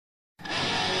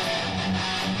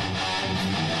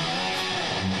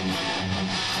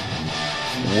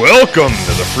Welcome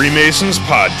to the Freemasons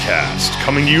Podcast,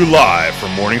 coming to you live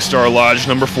from Morningstar Lodge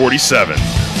number 47.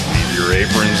 Leave your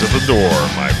aprons at the door,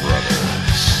 my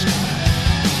brothers.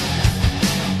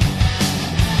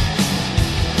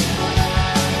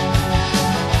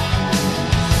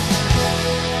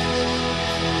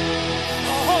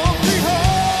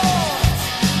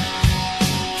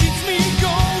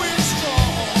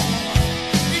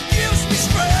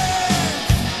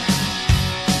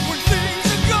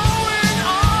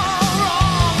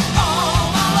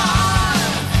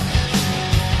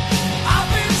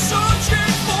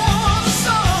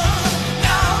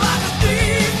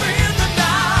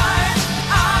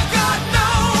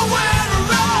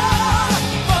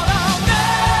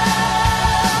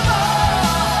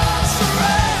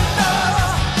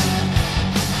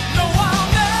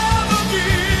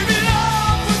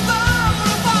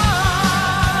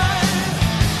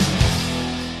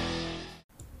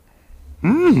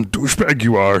 Douchebag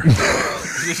you are.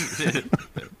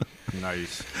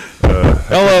 Nice.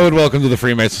 Hello and welcome to the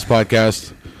Freemasons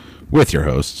Podcast with your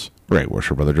hosts, Right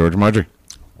Worshipful Brother George and Marjorie.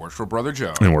 Worshipful Brother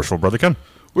Joe. And Worshipful Brother Ken.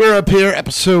 We're up here,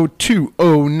 episode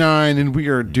 209, and we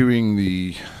are doing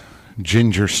the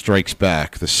Ginger Strikes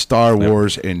Back, the Star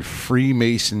Wars and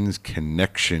Freemasons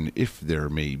connection, if there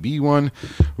may be one.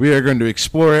 We are going to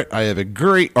explore it. I have a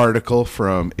great article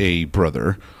from a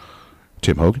brother,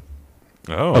 Tim Hogan.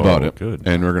 About it. Good.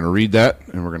 And we're going to read that,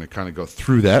 and we're going to kind of go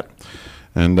through that.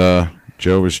 And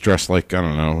Joe is dressed like, I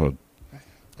don't know.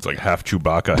 It's like half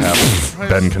Chewbacca, half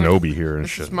Ben Kenobi here and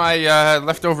This shit. is my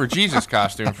leftover Jesus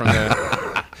costume from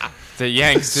the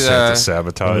Yanks Santa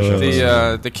sabotage.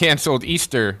 the canceled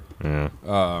Easter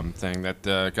thing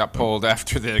that got pulled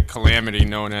after the calamity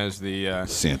known as the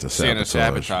Santa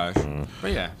sabotage.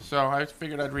 But yeah, so I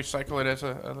figured I'd recycle it as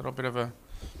a little bit of a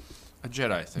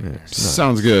Jedi thing. There.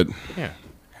 Sounds good. Yeah.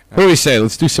 What do we say?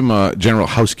 Let's do some general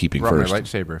housekeeping Brought first. my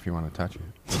lightsaber if you want to touch it.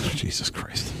 Jesus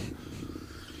Christ.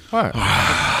 What?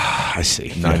 I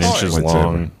see. 9 Yes. inches Lightsaber.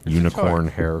 long, unicorn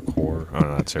hair core. Oh,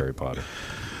 no, that's Harry Potter.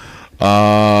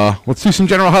 Let's do some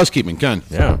general housekeeping, Ken.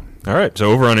 Yeah. All right.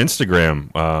 So over on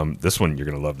Instagram, this one, you're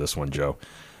going to love this one, Joe.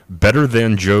 Better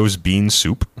Than Joe's Bean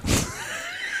Soup.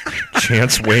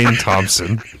 Chance Wayne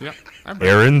Thompson. Yep.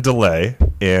 Aaron DeLay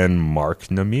and Mark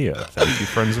Namia. Thank you,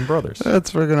 friends and brothers.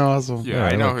 That's freaking awesome. Yeah,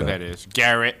 I know like who that is.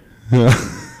 Garrett.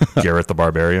 Garrett the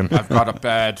Barbarian. I've got a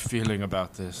bad feeling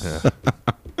about this.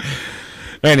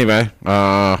 Anyway,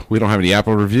 we don't have any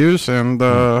Apple reviews, and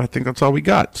I think that's all we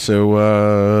got.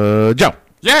 So, Joe,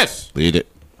 Yes. lead it.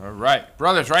 All right,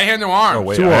 brothers, right hand to arms. Oh,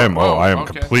 wait, Two I am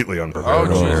okay. completely unprepared. Oh,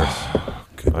 over Jesus.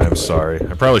 here. I am sorry.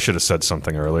 I probably should have said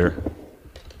something earlier.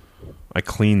 I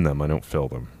clean them. I don't fill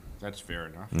them. That's fair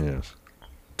enough. Yes.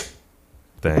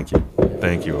 Thank you.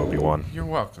 Thank you, Obi-Wan. You're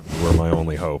welcome. You were my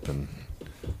only hope, and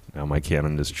now my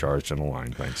cannon is charged and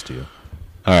aligned thanks to you.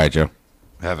 All right, Joe.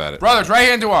 Have at it. Brothers, right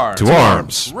hand to arms. To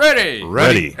arms. Ready.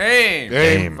 Ready. Aim.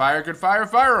 Aim. Fire, good fire,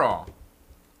 fire all.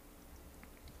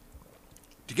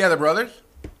 Together, brothers.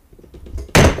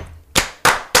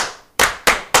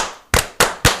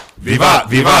 Vivat,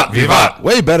 vivat, vivat.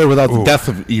 Way better without the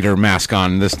Death Eater mask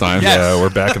on this time. Yes. Yeah, we're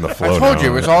back in the flow I told now.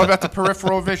 you, it was all about the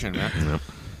peripheral vision, man.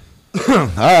 All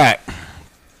right.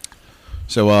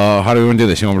 So, how do we want to do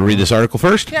this? You want me to read this article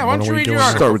first? Yeah, why don't you read your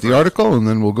Start article with the first? article, and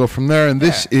then we'll go from there. And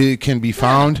this can be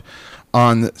found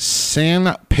on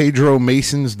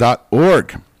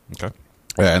sanpedromasons.org. Okay.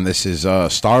 And this is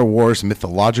Star Wars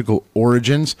Mythological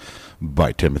Origins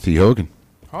by Timothy Hogan.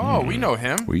 Oh, we know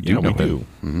him. We do Yeah, know we him.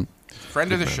 do.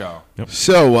 Friend of the show.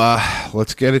 So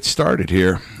let's get it started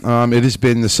here. It has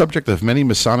been the subject of many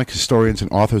Masonic historians and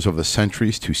authors over the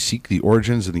centuries to seek the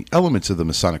origins and the elements of the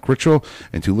Masonic ritual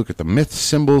and to look at the myths,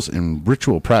 symbols, and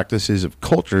ritual practices of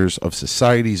cultures of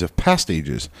societies of past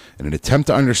ages in an attempt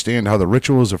to understand how the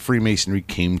rituals of Freemasonry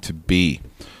came to be.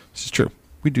 This is true.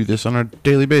 We do this on a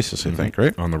daily basis, I think,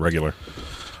 right? On the regular.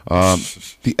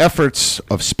 The efforts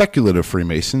of speculative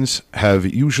Freemasons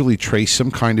have usually traced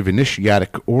some kind of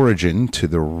initiatic origin to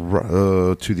the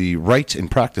rites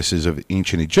and practices of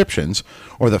ancient Egyptians,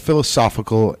 or the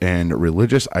philosophical and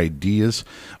religious ideas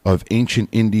of ancient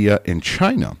India and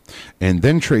China, and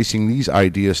then tracing these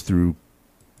ideas through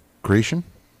Grecian,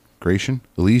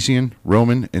 Elysian,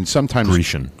 Roman, and sometimes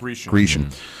Grecian. Grecian.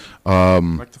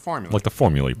 Like the formula. Like the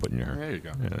formula you put in your hair. There you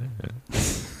go.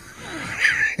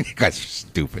 You guys are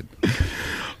stupid.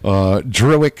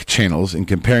 Druidic channels and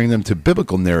comparing them to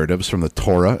biblical narratives from the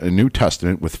Torah and New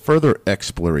Testament with further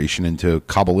exploration into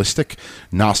Kabbalistic,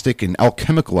 Gnostic, and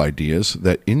alchemical ideas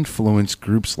that influence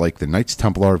groups like the Knights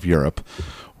Templar of Europe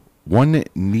One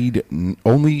need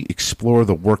only explore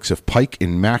the works of Pike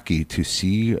and Mackey to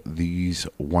see these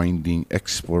winding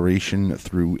exploration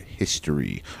through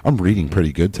history. I'm reading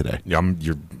pretty good today. Yeah,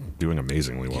 you're doing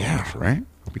amazingly well. Yeah, actually. right?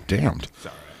 I'll be damned.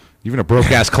 Even a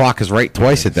broke-ass clock is right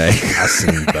twice a day. That's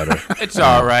even better. It's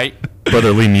all right.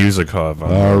 Brotherly Musicov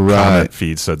on All the right. comment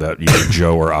feed said that either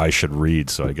Joe or I should read,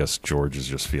 so I guess George is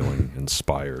just feeling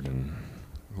inspired. And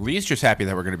Lee's just happy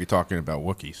that we're going to be talking about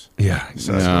Wookiees. yeah,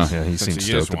 Yeah. he Since seems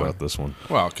he is stoked one. about this one.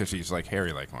 Well, because he's like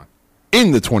hairy like one.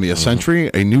 In the 20th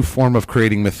century, a new form of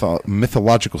creating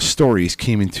mythological stories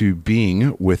came into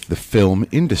being with the film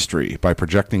industry by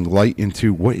projecting light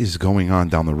into what is going on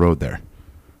down the road there.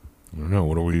 I don't know.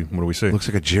 What do we say? Looks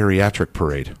like a geriatric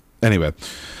parade. Anyway,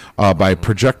 by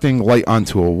projecting light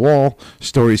onto a wall,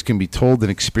 stories can be told and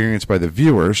experienced by the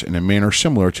viewers in a manner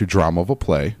similar to drama of a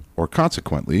play, or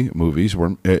consequently, movies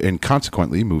were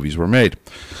made.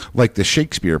 Like the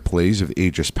Shakespeare plays of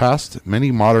ages past, many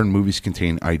modern movies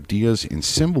contain ideas and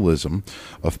symbolism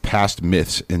of past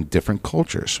myths in different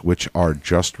cultures, which are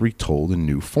just retold in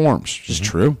new forms. Which is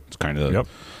true. It's kind of Yep.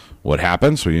 what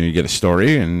happens. So you get a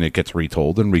story, and it gets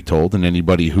retold, and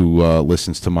anybody who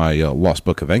listens to my Lost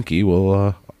Book of Enki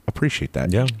will appreciate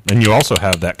that. Yeah, and you also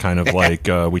have that kind of like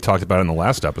we talked about in the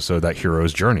last episode, that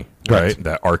hero's journey, right? Right.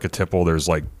 That archetypal. There's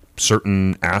like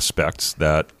certain aspects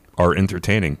that are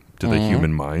entertaining to the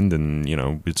human mind, and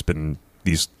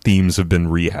these themes have been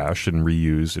rehashed and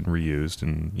reused,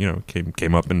 and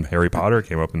came up in Harry Potter,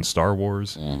 came up in Star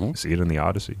Wars. See it in the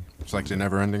Odyssey. It's like the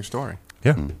never-ending story.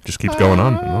 Yeah, just keeps going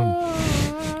on and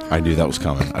on. I knew that was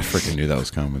coming. I freaking knew that was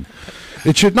coming.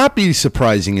 It should not be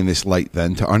surprising in this light,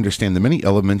 then, to understand the many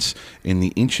elements in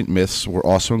the ancient myths were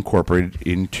also incorporated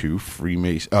into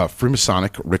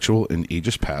Freemasonic ritual in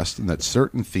ages past, and that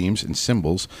certain themes and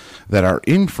symbols that are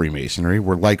in Freemasonry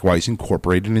were likewise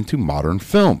incorporated into modern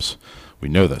films. We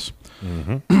know this.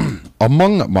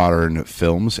 Among modern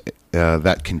films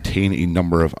that contain a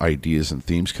number of ideas and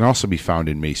themes can also be found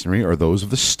in Masonry are those of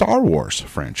the Star Wars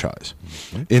franchise.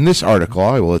 In this article,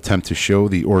 I will attempt to show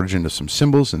the origin of some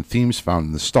symbols and themes found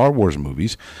in the Star Wars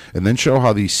movies, and then show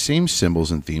how these same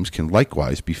symbols and themes can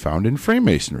likewise be found in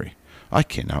Freemasonry. I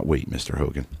cannot wait, Mr.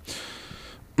 Hogan.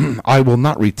 I will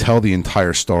not retell the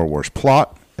entire Star Wars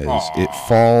plot, as it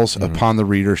falls upon the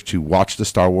readers to watch the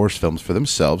Star Wars films for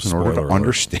themselves in order Spoiler to alert.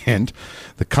 understand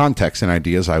the context and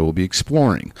ideas I will be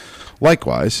exploring.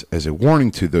 Likewise, as a warning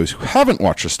to those who haven't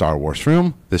watched a Star Wars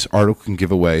film, this article can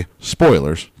give away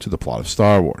spoilers to the plot of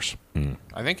Star Wars.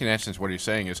 I think in essence what he's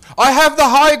saying is, I have the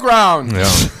high ground! Yeah.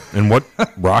 And what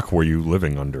rock were you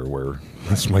living under where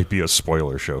this might be a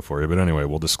spoiler show for you? But anyway,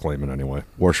 we'll disclaim it anyway.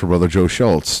 Worship Brother Joe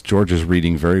Schultz. George is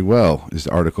reading very well. Is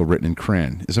the article written in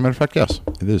crayon? As a matter of fact, yes,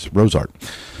 it is. Rose art.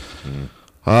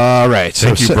 All right.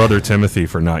 Thank you, so- Brother Timothy,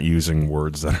 for not using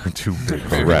words that are too big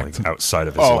for Correct. like, outside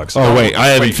of his Oh. lexicon. Oh, wait. I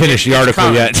haven't finished the article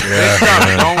coming. yet. It's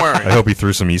coming, don't I worry. hope he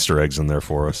threw some Easter eggs in there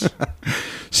for us.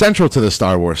 Central to the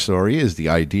Star Wars story is the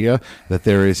idea that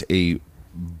there is a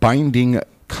binding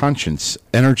conscience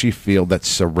energy field that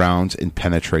surrounds and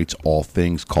penetrates all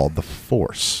things called the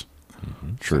Force.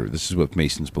 True. This is what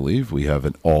Masons believe. We have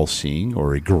an all-seeing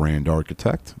or a grand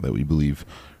architect that we believe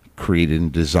created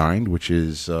and designed, which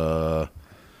is,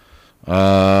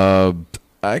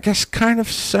 I guess, kind of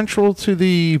central to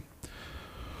the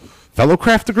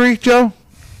Fellowcraft degree, Joe?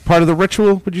 Part of the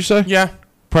ritual, would you say? Yeah.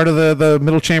 Part of the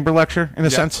middle chamber lecture, in a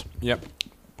Yep. sense? Yep.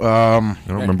 I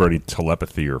don't remember any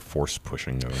telepathy or force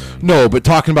pushing going on. No, but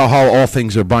talking about how all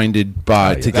things are binded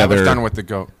by That together. was done with the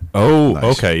goat. Oh,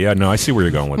 Nice. okay. Yeah, no, I see where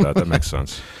you're going with that. That makes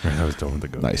sense. I was done with the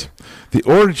go. Nice. The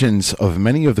origins of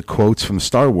many of the quotes from the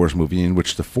Star Wars movie in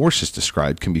which the Force is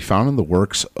described can be found in the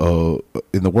works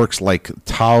like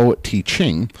Tao Te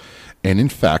Ching, and in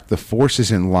fact, the Force is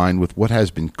in line with what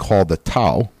has been called the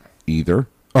Tao, ether,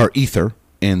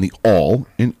 and the All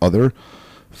in other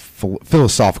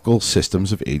philosophical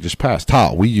systems of ages past.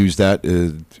 Tao, we use that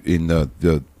in the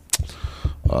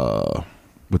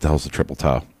what the hell's the triple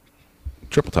Tao?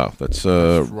 Triple Tau. That's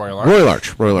Royal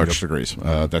Arch. Royal Arch degrees.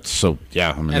 That's so.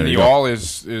 Yeah, I mean, there And you the go. all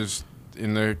is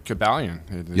in the Kabbalion.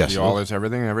 Yes, The all is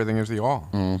everything. Everything is the all.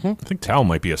 I think Tau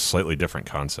might be a slightly different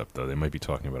concept, though. They might be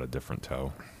talking about a different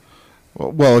Tau.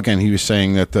 Well, again, he was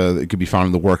saying that it could be found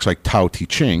in the works like Tao Te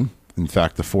Ching. In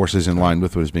fact, the Force is in line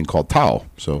with what is being called Tao.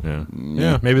 So,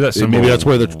 Yeah, maybe that symbol maybe that's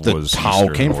where the was Tao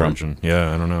Eastern came from. origin.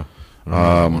 Yeah, I don't know.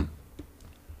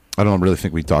 I don't really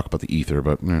think we talk about the ether,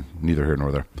 but neither here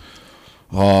nor there.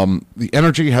 The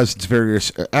energy has its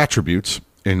various attributes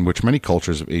in which many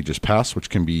cultures of ages past, which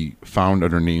can be found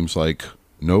under names like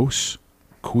Nos,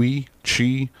 Qi,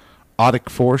 Chi, Odic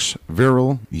Force,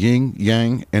 Virile, Yin,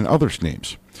 Yang, and others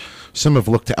names. Some have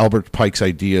looked to Albert Pike's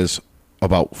ideas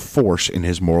about force in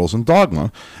his Morals and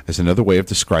Dogma as another way of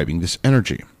describing this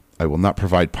energy. I will not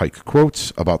provide Pike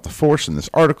quotes about the Force in this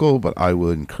article, but I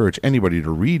will encourage anybody to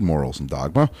read Morals and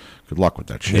Dogma. Good luck with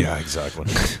that shit. Yeah, exactly.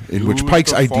 In which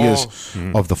Pike's ideas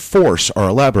of the Force are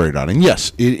elaborated on. And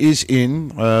yes, it is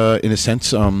in a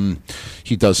sense,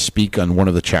 he does speak on one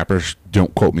of the chapters,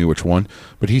 don't quote me which one,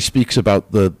 but he speaks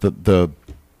about the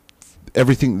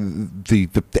everything,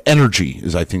 the energy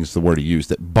is, I think, is the word he used,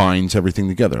 that binds everything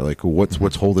together. Like,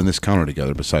 what's holding this counter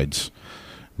together besides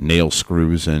nail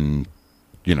screws and,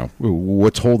 you know,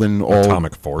 what's holding all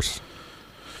atomic force?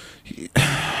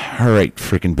 All right,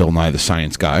 freaking Bill Nye the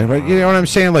Science Guy, right? You know what I'm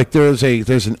saying? Like, there's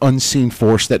an unseen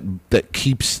force that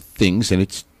keeps things in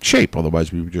its shape.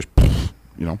 Otherwise, we would just,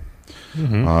 you know.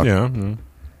 Mm-hmm.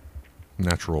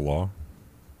 Natural law.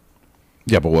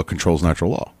 Yeah, but what controls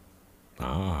natural law?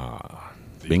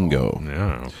 Bingo.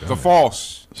 Yeah. Okay. The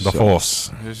Force. The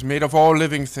force It's made of all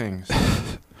living things.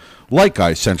 Like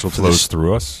central to flows this.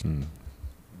 through us and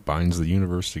binds the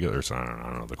universe together. So I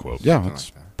don't know the quote. Yeah,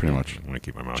 that's pretty much. I'm gonna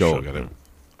keep my mouth Joe, shut. get it.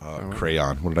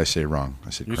 Crayon. What did I say wrong? I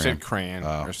said You crayon. said crayon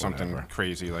or something whatever.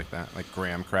 crazy like that, like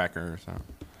graham cracker or something.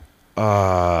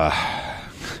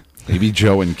 Maybe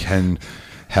Joe and Ken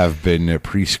have been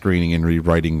pre-screening and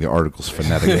rewriting the articles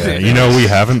phonetically. Yeah, you know we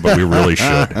haven't, but we really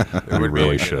should. We would be a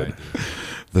really good should. idea.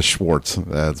 The Schwartz.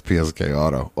 That's PSK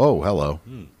Auto. Oh, hello.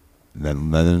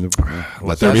 Then let there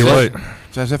That's be right. light.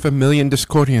 It's as if a million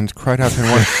Discordians cried out in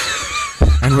one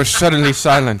and were suddenly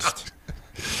silenced.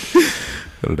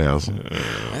 What an ass.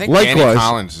 I think Likewise. Danny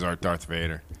Collins is our Darth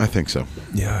Vader. I think so.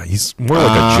 Yeah, he's more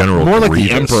like a general. More like the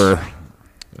Grievous. Emperor.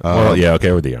 Well, yeah,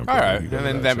 okay, with the Emperor. All right, You and go with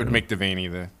then that would too. make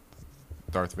Devaney the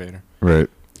Darth Vader. Right.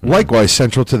 Likewise,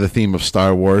 central to the theme of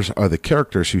Star Wars are the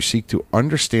characters who seek to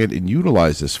understand and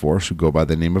utilize this force who go by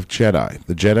the name of Jedi.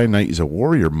 The Jedi Knight is a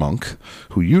warrior monk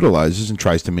who utilizes and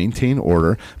tries to maintain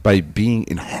order by being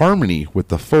in harmony with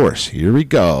the force. Here we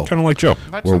go. kind of like Joe.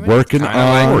 That's We're something working kinda on-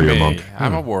 like Warrior me. monk.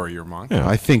 I'm a warrior monk. Yeah.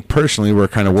 I think personally we're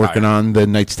kind of working on the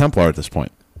Knights Templar at this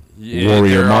point. Yeah,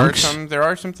 Warrior there monks. There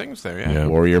are some things there. Yeah. Yeah.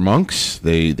 Warrior monks,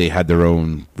 they had their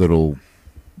own little...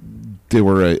 They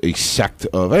were a sect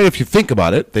of... If you think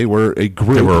about it, they were a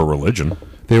group. They were a religion.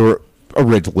 They were a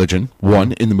religion.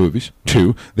 One, in the movies.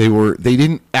 Two, they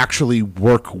didn't actually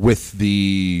work with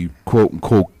the quote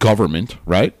unquote government,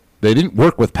 right? They didn't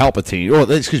work with Palpatine. Or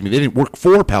excuse me, they didn't work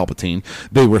for Palpatine.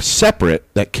 They were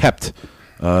separate that kept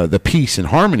the peace and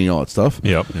harmony and all that stuff.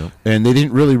 Yep. And they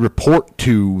didn't really report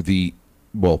to the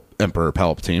Emperor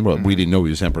Palpatine. Well, we didn't know he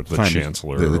was Emperor at the The time.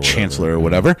 Chancellor The or whatever. Chancellor or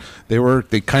whatever.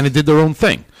 They kind of did their own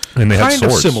thing. And they had kind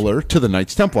of swords. similar to the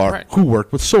Knights Templar, Right. who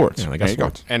worked with swords. Yeah, they There got you go.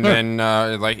 swords. And then,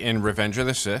 like in Revenge of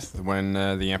the Sith, when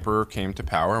the Emperor came to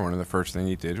power, one of the first things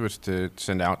he did was to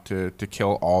send out to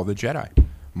kill all the Jedi.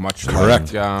 Much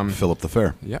Correct. like, Philip the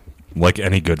Fair. yep, Like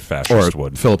any good fascist Or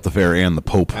would. Philip the Fair and the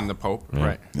Pope. and the Pope,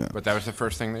 right? But that was the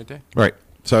first thing they did. Right.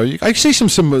 So I see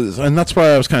some, and that's why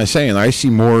I was kind of saying, I see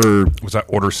more. Was that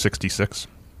Order 66?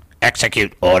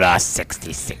 Execute Order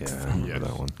 66. Yeah,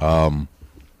 that one.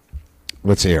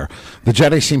 Let's see here. The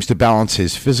Jedi seems to balance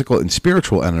his physical and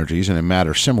spiritual energies in a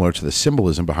manner similar to the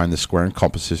symbolism behind the square and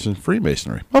compasses in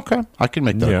Freemasonry. Okay, I can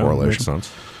make that Yeah, correlation. makes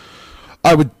sense.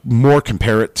 I would more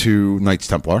compare it to Knights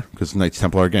Templar, because Knights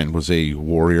Templar, again, was a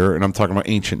warrior, and I'm talking about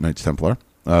ancient Knights Templar.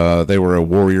 They were a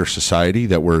warrior society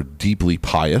that were deeply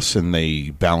pious, and they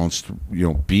balanced,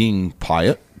 being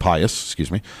pious,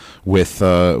 with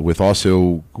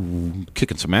also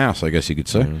kicking some ass, I guess you could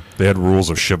say. They had rules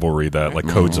of chivalry that, like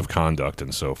codes of conduct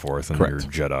and so forth, and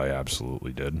Correct. your Jedi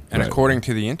absolutely did. And Right. according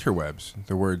to the interwebs,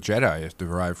 the word Jedi is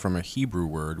derived from a Hebrew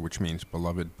word which means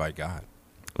beloved by God.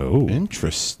 Oh,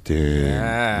 Interesting.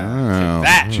 Yeah, Oh,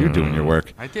 that. you're doing your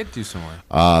work. I did do some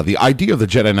work. The idea of the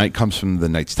Jedi Knight comes from the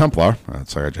Knights Templar,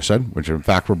 that's like I just said, which in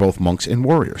fact were both monks and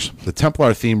warriors. The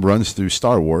Templar theme runs through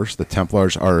Star Wars. The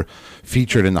Templars are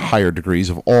featured in the higher degrees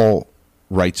of all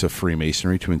rites of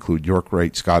Freemasonry, to include York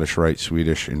Rite, Scottish Rite,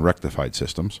 Swedish, and rectified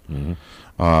systems.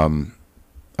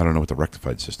 I don't know what the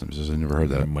rectified systems is. I never heard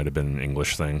that that. might have been an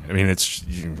English thing. I mean,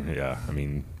 I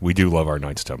mean, we do love our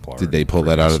Knights Templar. Did they pull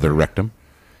that out of their rectum?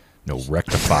 No,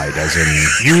 rectified, as in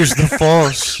use the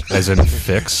Force, as in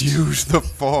fixed. Use the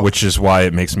Force. Which is why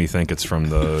it makes me think it's from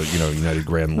the United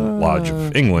Grand Lodge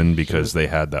of England, because they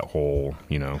had that whole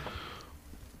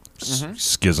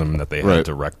schism that they had Right.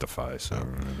 to rectify. So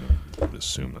I would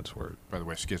assume that's where. By the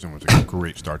way, Schism was a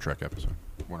great Star Trek episode.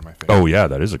 One of my favorites. Oh yeah,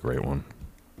 that is a great one.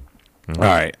 All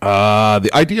right. The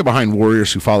idea behind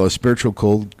warriors who follow a spiritual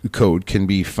code can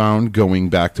be found going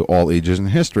back to all ages in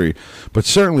history, but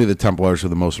certainly the Templars are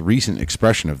the most recent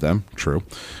expression of them, true,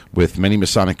 with many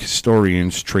Masonic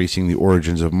historians tracing the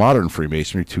origins of modern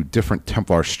Freemasonry to different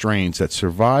Templar strains that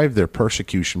survived their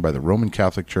persecution by the Roman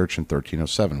Catholic Church in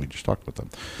 1307. We just talked about them.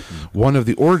 One of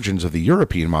the origins of the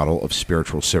European model of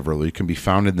spiritual chivalry can be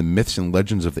found in the myths and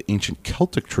legends of the ancient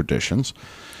Celtic traditions.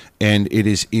 And it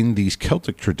is in these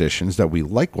Celtic traditions that we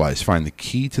likewise find the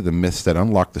key to the myths that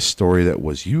unlock the story that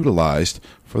was utilized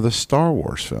for the Star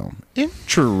Wars film.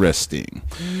 Interesting.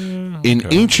 In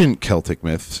ancient Celtic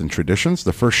myths and traditions,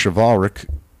 the first chivalric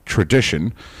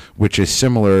tradition, which is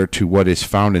similar to what is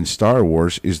found in Star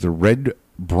Wars, is the Red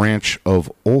Branch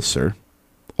of Ulster,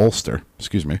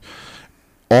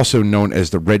 also known as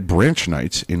the Red Branch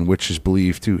Knights, in which is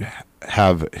believed to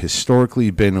have historically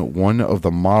been one of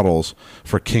the models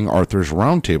for King Arthur's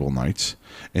Round Table Knights,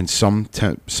 and some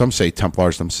say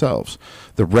Templars themselves.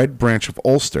 The Red Branch of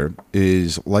Ulster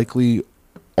is likely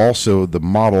also the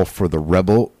model for the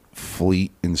rebel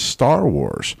fleet in Star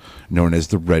Wars, known as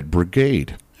the Red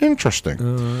Brigade. Interesting.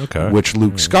 Which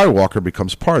Luke Skywalker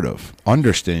becomes part of.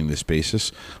 Understanding this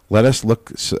basis, let us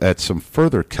look at some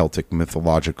further Celtic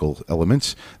mythological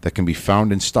elements that can be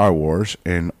found in Star Wars,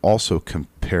 and also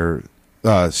compare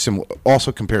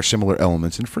similar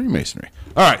elements in Freemasonry.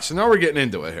 All right, so now we're getting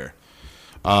into it here.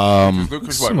 Luke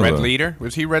was what, Red Leader?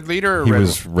 Was he Red Leader or He Red?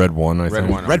 was Red 1, I think.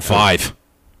 One. Red 5.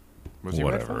 Was he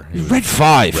Whatever. Red 5? He was Red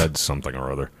 5. Red something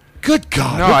or other. Good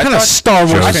God. No, what I kind of thought- Star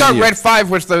Wars I fan thought are you? Red 5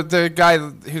 was the guy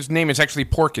whose name is actually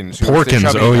Porkins. who was the Porkins.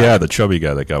 chubby Oh, guy. yeah, the chubby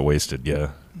guy that got wasted. Yeah.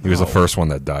 He was the first one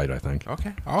that died, I think.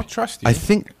 Okay, I'll trust you. I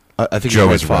think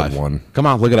Joe it's is Red Red 5. 1. Come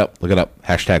on, look it up. Look it up.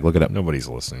 Hashtag look it up. Nobody's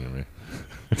listening to me.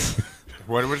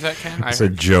 What was that, Ken? I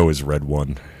said Joe is Red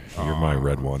 1. You're my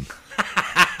Red 1.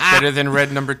 better than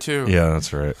Red number 2. Yeah,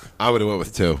 that's right. I would have went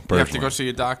with 2. You have to personally. go see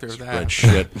a doctor of that. Red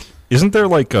shit. Isn't there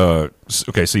like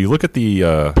okay, so you look at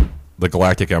the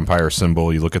Galactic Empire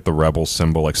symbol, you look at the Rebel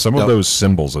symbol, like some of Yep. those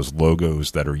symbols, those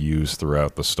logos that are used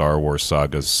throughout the Star Wars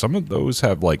sagas, some of those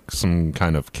have like some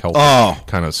kind of Celtic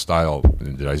kind of style.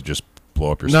 Did I just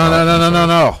blow up your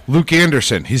No. Luke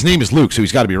Anderson. His name is Luke, so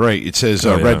he's got to be right. It says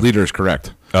Oh, yeah. Red Leader is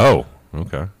correct. Oh,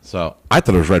 okay. So I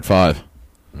thought it was Red 5.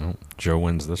 Well, Joe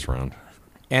wins this round.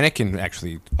 Anakin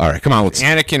actually. All right, come on.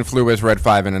 Anakin flew as Red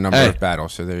 5 in a number Hey. of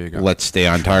battles, so there you go. Let's stay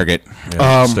on target.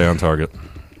 Yeah, stay on target.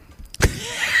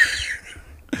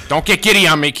 Don't get giddy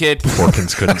on me, kid.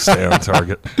 Porkins couldn't stay on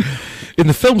target. In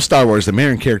the film Star Wars, the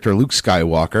main character Luke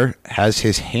Skywalker has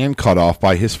his hand cut off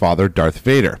by his father Darth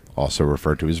Vader, also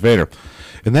referred to as Vader,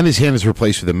 and then his hand is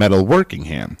replaced with a metal working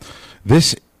hand.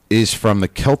 This is from the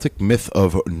Celtic myth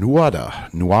of Nuada.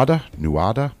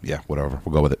 Nuada? Yeah, whatever.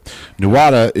 We'll go with it.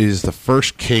 Nuada is the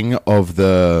first king of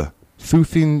the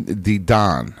Thuthin di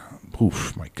Dan.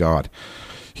 Oof, my God.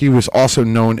 He was also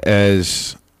known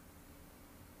as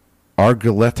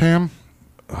Argiletam,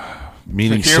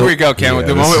 meaning Here we go, Ken, with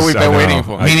the moment we've been waiting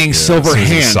for. meaning silver This is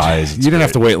his hand. size, it's You didn't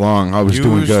have to wait long. I was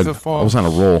doing Use good. the I force. was on a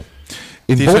roll.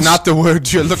 In These are not the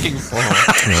words you're looking for.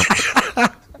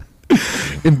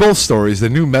 in both stories, the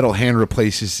new metal hand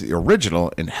replaces the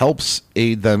original and helps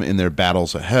aid them in their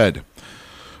battles ahead.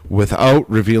 Without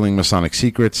revealing Masonic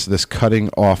secrets, this cutting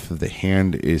off of the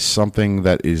hand is something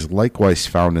that is likewise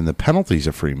found in the penalties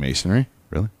of Freemasonry.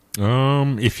 Really?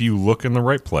 If you look in the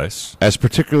right place. As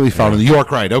particularly found in the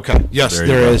York Rite. Okay. Yes, There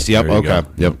you there go. is. Yep. There you Okay. go.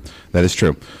 Yep. That is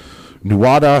true.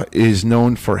 Nuada is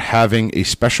known for having a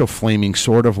special flaming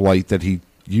sword of light that he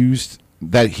used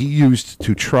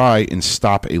to try and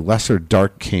stop a lesser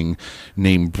dark king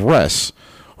named Bress,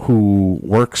 who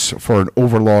works for an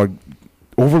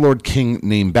overlord king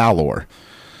named Balor.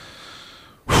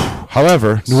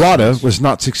 However, Nuada was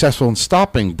not successful in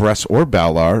stopping Bress or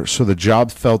Balor, so the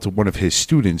job fell to one of his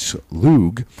students,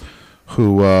 Lug,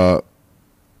 who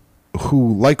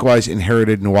likewise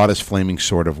inherited Nuada's flaming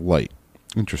sword of light.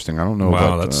 Interesting. I don't know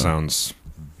Wow, about that sounds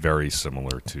very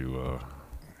similar to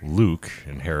Luke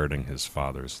inheriting his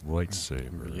father's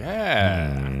lightsaber.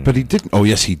 Yeah. But he didn't. Oh,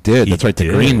 yes, he did. That's right, the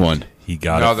did. green one. He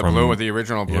got No, it the from blue, the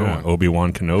original blue one.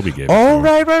 Obi-Wan Kenobi gave it Oh,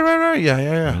 to him. right.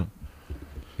 Yeah.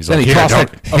 He's Then like, he here, tossed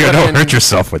don't, it- here, don't weapon- hurt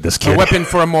yourself with this, A kid. weapon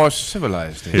for a more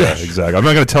civilized age. Yeah, exactly. I'm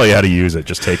not going to tell you how to use it.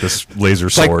 Just take this laser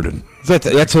like- sword and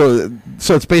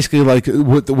So it's basically like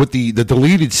what the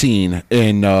deleted scene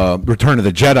in Return of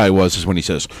the Jedi is when he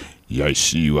says, "Yeah, I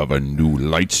see you have a new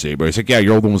lightsaber." He's like, "Yeah,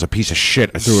 your old one was a piece of shit.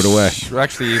 I threw it away."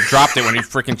 Actually, he dropped it when he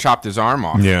freaking chopped his arm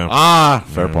off. yeah.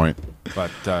 Fair point.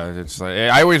 But it's like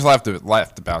I always laughed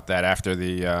about that after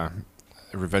the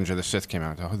Revenge of the Sith came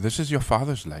out. Oh, this is your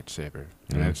father's lightsaber,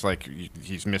 and it's like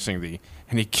he's missing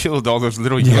and he killed all those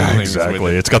little younglings. Yeah, with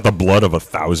exactly. it. It's got the blood of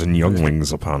 1,000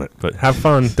 younglings upon it. But have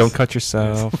fun. Don't cut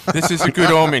yourself. This is a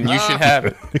good omen. You should have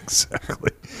it.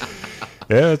 Exactly.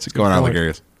 Yeah, it's a good Going on point.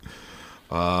 Ligarius.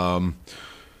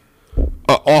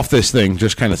 Off this thing,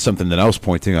 just kind of something that I was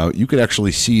pointing out, you could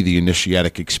actually see the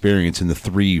initiatic experience in the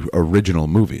 3 original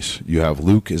movies. You have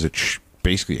Luke as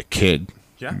basically a kid,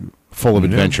 full of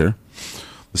adventure.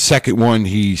 The second one,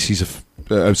 he's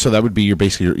so that would be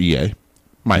basically your EA,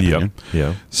 my opinion.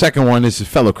 Yeah. Second one is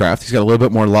Fellowcraft. He's got a little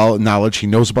bit more knowledge. He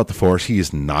knows about the Force. He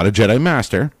is not a Jedi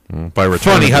Master. By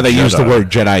Return Funny of how the they use the Jedi. word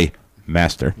Jedi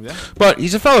Master. Yeah. But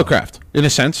he's a Fellowcraft, in a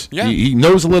sense. Yeah. He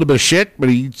knows a little bit of shit, but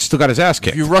he still got his ass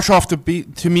kicked. If you rush off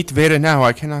to meet Vader now,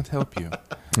 I cannot help you.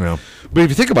 Yeah. But if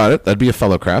you think about it, that'd be a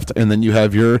Fellowcraft. And then you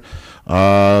have your,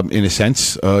 in a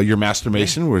sense, your Master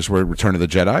Mason, where's where Return of the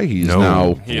Jedi. He's No.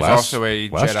 now... He is Last- also a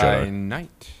Last Jedi Jedi.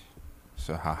 Knight.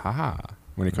 So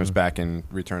when he comes back in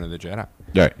Return of the Jedi.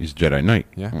 Yeah, he's a Jedi Knight.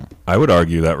 Yeah. I would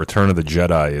argue that Return of the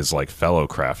Jedi is like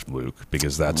Fellowcraft Luke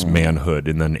because that's manhood,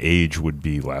 and then age would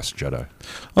be Last Jedi.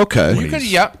 Okay. You could,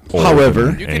 He's yeah. old However-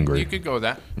 and You angry. could go with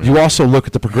that. You also look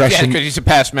at the Yeah, progression. because he's a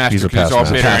past master. He's a 'cause past all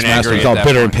master. bitter and Taskmaster, angry. he's at all that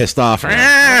bitter and point. pissed off.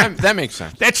 That makes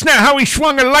sense. That's not how he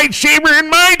swung a lightsaber in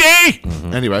my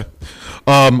day. Anyway.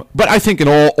 But I think in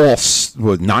all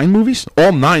 9 movies?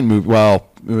 All 9 movies. Well,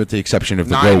 with the exception of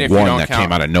the 9 Rogue if you One don't that count-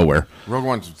 came out of nowhere. Rogue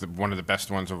One's one of the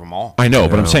best ones of them all. I know,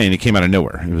 but I'm Yeah. saying it came out of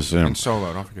nowhere. It was... And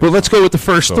Solo, don't forget. But let's go with the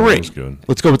first Solo 3. was good.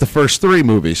 Let's go with the first 3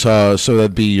 movies. So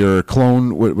that'd be your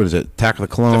clone... What is it? Attack of the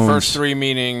Clones? The first 3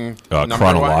 meaning number-wise?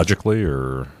 Chronologically,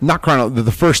 or Not chronologically.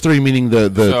 The first 3 meaning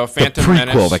the So, Phantom prequel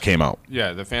Menace. that came out.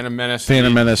 Yeah, the Phantom Menace.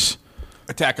 Phantom the Menace.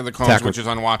 Attack of the Clones, Attack of- which is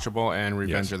unwatchable, and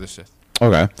Revenge Yes. of the Sith.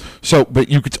 Okay. So, but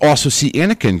you could also see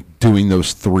Anakin doing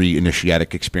those 3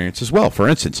 initiatic experiences as well. For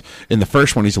instance, in the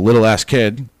first one, he's a little ass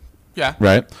kid, Yeah.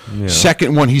 right? Yeah.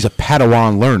 Second one, he's a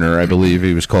Padawan learner, I believe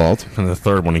he was called. and the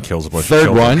third one he kills a bunch Third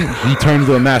of children. one, he turned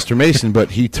into a Master Mason,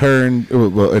 but he turned He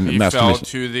Master fell Mason.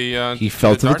 to the He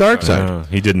fell to the dark side.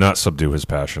 He did not subdue his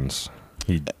passions.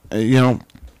 He You know,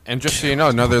 And just so you know,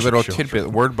 another Bunch of little children.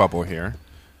 tidbit, word bubble here.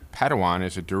 Padawan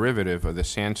is a derivative of the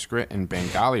Sanskrit and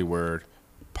Bengali word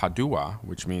padua,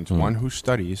 which means one who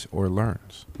studies or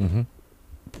learns.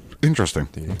 interesting.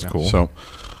 That's cool. So,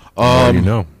 the more you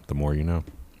know, the more you know.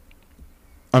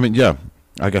 I mean, yeah,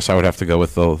 I guess I would have to go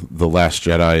with the Last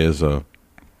Jedi is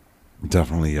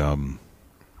definitely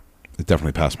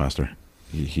Passmaster.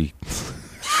 He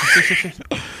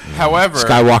However,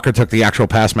 Skywalker took the actual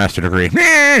Passmaster degree.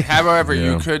 however,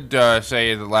 Yeah. you could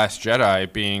say the Last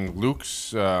Jedi being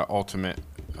Luke's ultimate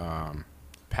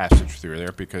passage through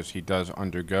there, because he does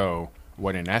undergo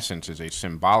what in essence is a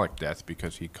symbolic death,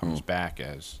 because he comes back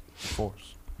as the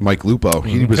Force. Mike Lupo,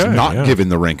 he was Okay, not yeah. given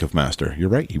the rank of Master. You're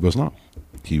right, he was not.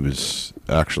 He was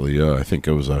actually, I think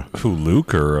it was a Who,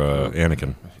 Luke or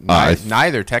Anakin?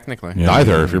 Neither, technically. Yeah.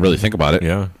 neither, if you really think about it.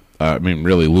 Yeah. I mean,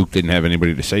 really, Luke didn't have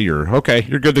anybody to say you're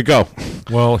good to go.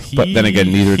 Well, But then again,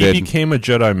 neither he did- became a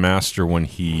Jedi Master when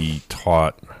he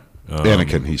taught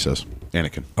Anakin, he says.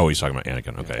 Anakin. Oh, he's talking about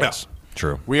Anakin. Okay, yes,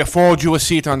 true. We afford you a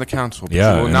seat on the council, but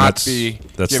Yeah, you will and not that's- be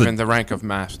that's given the rank of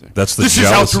master. That's the This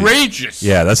jealousy. is outrageous.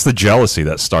 Yeah, that's the jealousy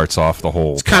that starts off the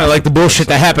whole. Kind of like the bullshit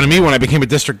that happened to me when I became a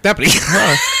district deputy.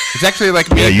 It's actually like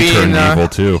me Yeah, you being turned evil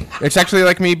too. It's actually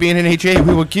like me being an HA.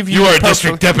 We will give you. You are a the purple-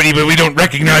 district deputy, but we don't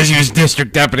recognize you as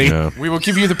district deputy. Yeah. We will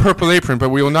give you the purple apron,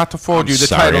 but we will not afford you the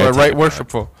sorry, title I of take right it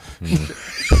worshipful.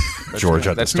 George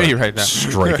had to That's me start right now.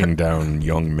 striking down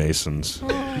young Masons.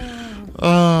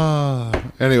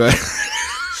 Anyway,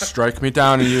 Strike me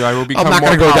down, and I will become. I'm not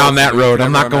going going to to go down that road.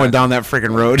 I'm not going down. down that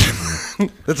freaking road.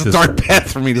 That's a Does- dark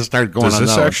path for me to start going Does on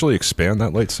this that one. actually expand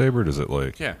that lightsaber? Does it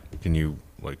like? Yeah. Can you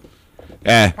like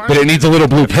But it needs a little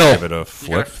blue pill. give it a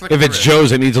flip? If it's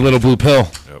Joe's, it needs a little blue pill.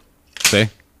 Yep. See?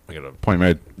 I gotta Point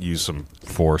made. use some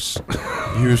force.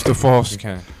 Use the force.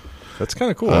 Okay. That's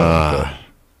kind of cool. I like that.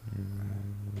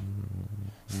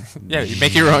 Yeah, you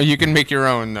make your own. You can make your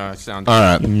own sound. All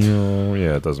right. No,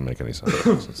 yeah, it doesn't make any sense.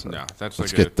 It's No, that's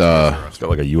Let's like get, it's got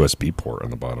like a USB port on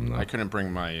the bottom now. I couldn't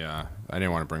bring my. I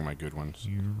didn't want to bring my good ones.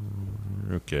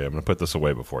 Okay, I'm gonna put this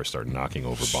away before I start knocking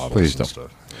over bottles Please and don't.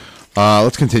 stuff.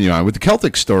 Let's continue on. With the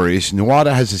Celtic stories,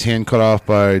 Nuada has his hand cut off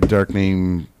by a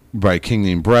king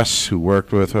named Bress, who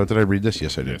worked with... did I read this?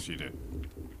 Yes, I did. Yes, you did.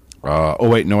 Oh,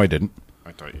 wait, no, I didn't.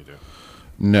 I thought you did.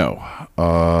 No.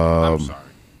 I'm sorry.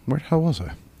 Where the hell was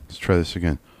I? Let's try this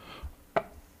again.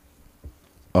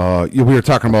 Yeah, we were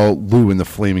talking about Lou and the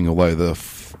flaming light, the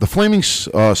The flaming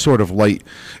sword of light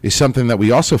is something that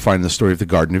we also find in the story of the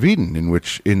Garden of Eden,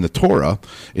 in the Torah,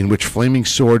 in which flaming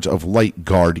swords of light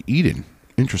guard Eden.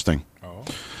 Interesting.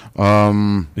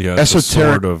 Yeah, it's a Esoteric-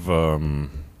 sword of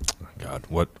God.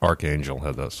 What archangel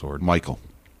had that sword? Michael.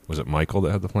 Was it Michael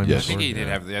that had the flaming Yes. I sword? think he did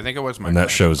have. I think it was my. And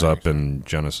that shows up in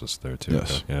Genesis there too.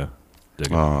 Yes. Okay. Yeah.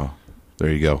 Dig it.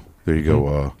 There you go. There you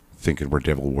go. Thinking we're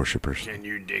devil worshippers. Can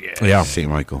you dig it? Yeah. Saint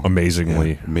Michael.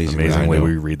 Amazingly, Yeah, amazingly, I know.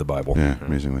 we read the Bible. Yeah,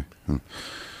 amazingly.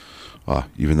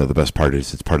 Even though the best part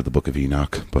is it's part of the Book of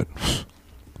Enoch, but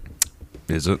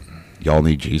Is it? y'all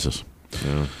need Jesus.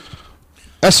 Yeah.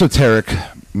 Esoteric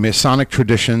Masonic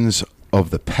traditions of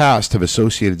the past have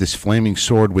associated this flaming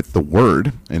sword with the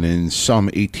word, and in some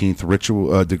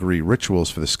 18th degree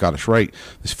rituals for the Scottish Rite,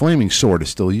 this flaming sword is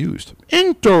still used.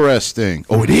 Interesting.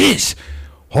 Oh, it is.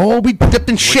 Oh, we dipped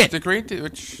in Which shit. degree?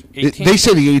 Which They 18th?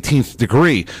 say the 18th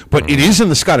degree, but it is in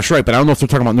the Scottish Rite. But I don't know if they're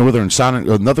talking about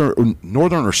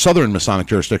northern or southern Masonic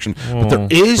jurisdiction. But there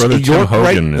is Brother a Tim York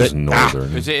Rite Hogan is that-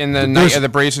 northern. Is it in the Night There's- of the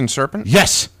Brazen Serpent?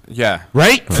 Yes, Yeah.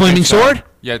 right. I Flaming think so. sword.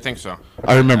 Yeah, I think so.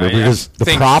 I remember Yeah, because I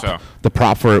think so. the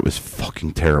prop for it was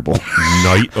fucking terrible.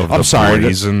 Knight of I'm the sorry,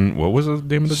 Brazen. What was the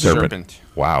name of the Serpent.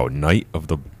 Wow, Knight of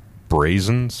the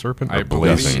Brazen Serpent. I Or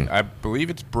Blazing. believe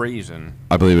it's brazen.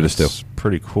 I believe it is too. It's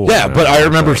pretty cool. Yeah, man. but I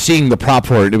remember like that. seeing the prop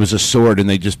for it. It was a sword, and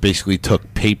they just basically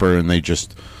took paper and they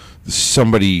just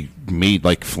somebody made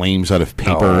like flames out of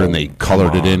paper Oh, and they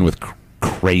colored it come in on. with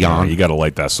crayon. You got to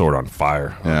light that sword on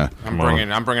fire. Yeah. I'm Come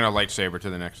on. bringing a lightsaber to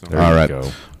the next one. There All you right. go.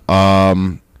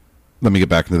 Let me get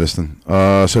back into this then.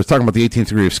 So it's talking about the 18th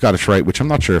degree of Scottish Rite, which I'm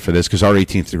not sure if it is because our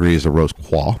 18th degree is a rose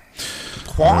quartz.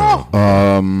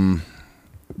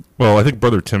 Well, I think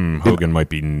Brother Tim Hogan might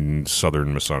be in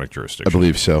Southern Masonic jurisdiction. I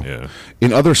believe so. Yeah.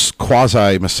 In other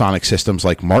quasi-Masonic systems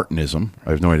like Martinism,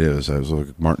 I have no idea. It was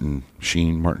like Martin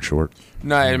Sheen, Martin Short.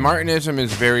 No, Martinism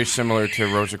is very similar to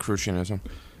Rosicrucianism.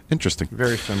 Interesting.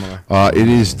 Very similar. It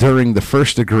is during the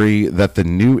first degree that the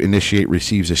new initiate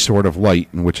receives a sword of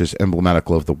light, which is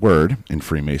emblematical of the word in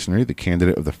Freemasonry. The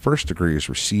candidate of the first degree is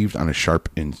received on a sharp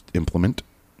implement.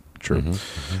 True.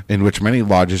 In which many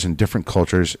lodges in different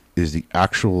cultures is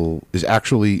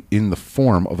actually in the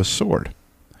form of a sword.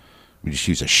 We just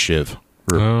use a shiv.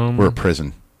 We're a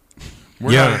prison.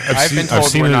 I've been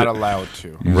told we're not allowed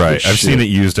to. Right. Use a I've seen shiv. it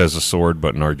used as a sword,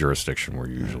 but in our jurisdiction, we're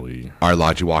usually. Our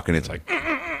lodge, you walk in, it's like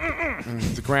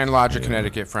The Grand Lodge of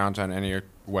Connecticut frowns on any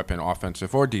weapon,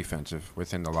 offensive or defensive,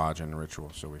 within the lodge and the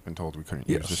ritual. So we've been told we couldn't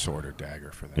use the sword or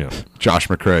dagger for that. Yeah. Josh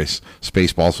McCrae.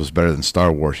 Spaceballs was better than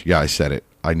Star Wars. Yeah, I said it.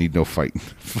 I need no fight.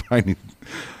 I need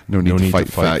no need to fight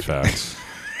facts.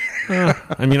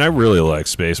 I mean, I really like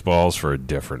Spaceballs for a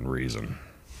different reason.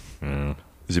 Yeah.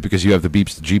 Is it because you have the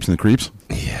beeps, the jeeps, and the creeps?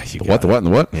 Yeah. You The what, the what, and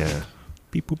the what? Yeah.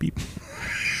 Beep, boop, beep.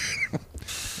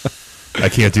 I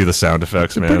can't do the sound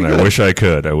effects, man. pretty good. I wish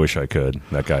I could.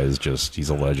 That guy is he's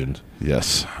a legend.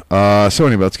 Yes. So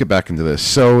anyway, let's get back into this.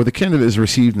 So the candidate is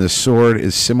received in the sword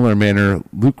is similar manner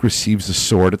Luke receives the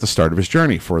sword at the start of his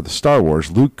journey. For the Star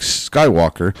Wars, Luke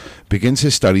Skywalker begins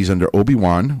his studies under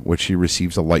Obi-Wan, which he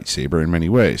receives a lightsaber in many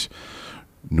ways.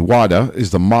 Nuada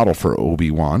is the model for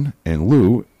Obi-Wan, and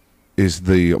Lu is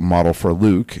the model for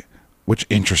Luke, which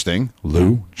interesting.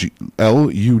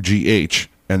 L-U-G-H,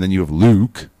 and then you have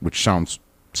Luke, which sounds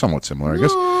somewhat similar, I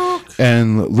guess.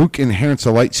 And Luke inherits a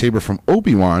lightsaber from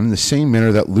Obi-Wan in the same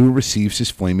manner that Lu receives his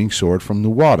flaming sword from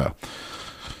Nuada.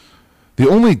 The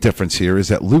only difference here is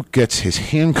that Luke gets his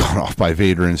hand cut off by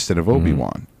Vader instead of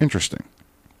Obi-Wan. Interesting.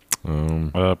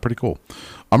 Pretty cool.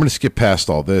 I'm going to skip past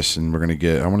all this, and I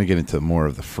want to get into more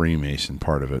of the Freemason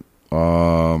part of it.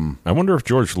 I wonder if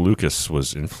George Lucas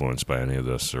was influenced by any of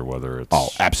this, or whether it's. Oh,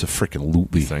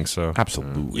 absolutely. You think so?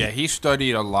 Absolutely. Yeah, he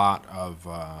studied a lot of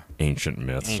Ancient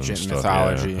myths, and ancient stuff.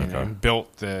 mythology Yeah, and, okay. and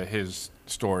built his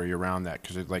story around that.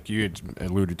 Because, like you had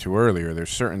alluded to earlier, there's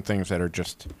certain things that are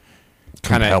just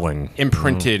kind of Compelling.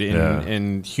 imprinted Yeah.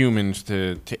 in humans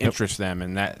to interest them,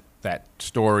 and that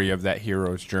story of that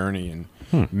hero's journey and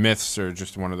myths are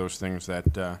just one of those things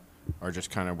that are just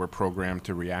kind of we're programmed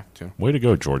to react to. Way to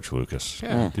go, George Lucas.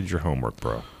 Yeah. Did your homework,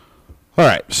 bro. All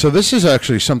right, so this is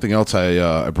actually something else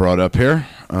I brought up here.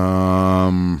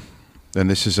 And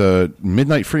this is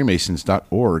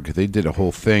midnightfreemasons.org. They did a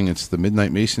whole thing. It's the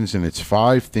Midnight Masons, and it's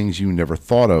 5 things you never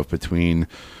thought of between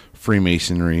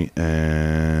Freemasonry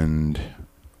and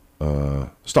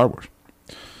Star Wars.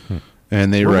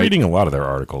 And they We're write... reading a lot of their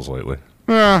articles lately.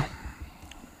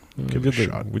 We did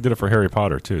it for Harry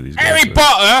Potter, too. These guys Harry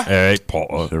Potter! Harry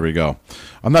Potter. There we go.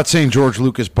 I'm not saying George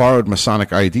Lucas borrowed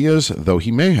Masonic ideas, though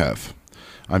he may have.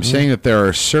 I'm saying that there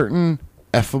are certain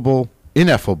effable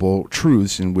ineffable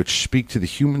truths in which speak to the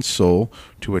human soul,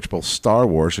 to which both Star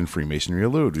Wars and Freemasonry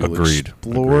allude. We'll Agreed.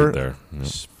 explore Agreed there. Yep.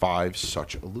 5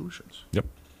 such illusions. Yep.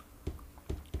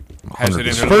 Has it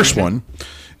This an first illusion? one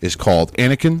is called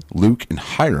Anakin, Luke, and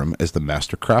Hiram as the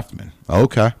Master Craftsman.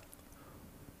 Okay.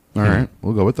 All right.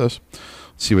 We'll go with this. Let's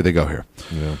see where they go here.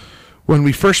 Yeah. When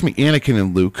we first meet Anakin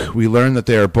and Luke, we learn that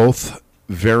they are both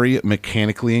very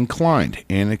mechanically inclined.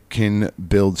 Anakin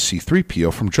builds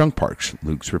C-3PO from junk parts.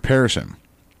 Luke repairs him.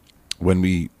 When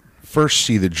we first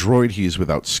see the droid, he is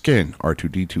without skin.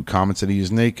 R2-D2 comments that he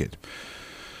is naked.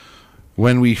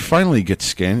 When we finally get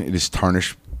skin, it is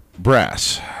tarnished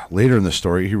brass. Later in the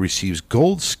story, he receives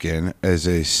gold skin as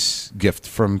a gift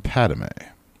from Padme.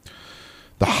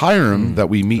 The Hiram that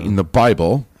we meet in the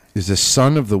Bible is the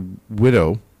son of the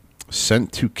widow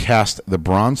sent to cast the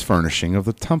bronze furnishing of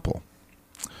the temple.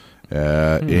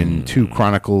 In 2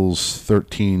 Chronicles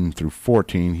 13 through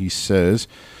 14, he says,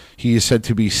 he is said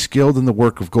to be skilled in the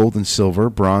work of gold and silver,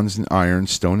 bronze and iron,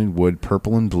 stone and wood,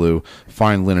 purple and blue,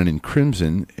 fine linen and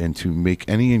crimson, and to make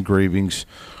any engravings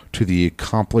to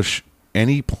accomplish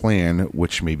any plan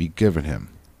which may be given him.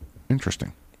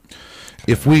 Interesting.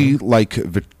 If we, like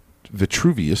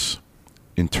Vitruvius,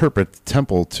 interpret the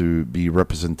temple to be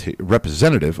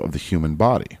representative of the human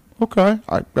body. Okay.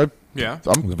 Yeah.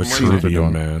 I'm The seeing what they're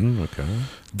Vitruvian doing. man. Okay.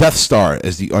 Death Star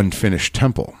as the unfinished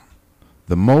temple.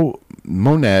 The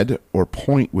monad or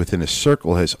point within a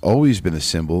circle has always been a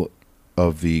symbol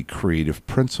of the creative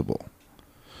principle.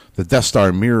 The Death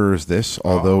Star mirrors this,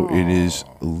 although it is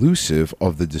elusive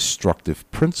of the destructive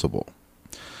principle.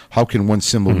 How can one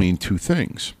symbol mean 2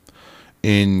 things?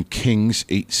 In Kings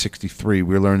 8:63,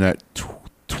 we learn that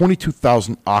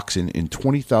 22,000 oxen and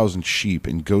 20,000 sheep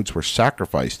and goats were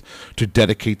sacrificed to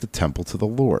dedicate the temple to the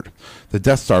Lord. The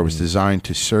Death Star was designed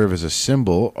to serve as a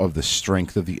symbol of the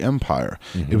strength of the Empire.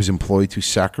 It was employed to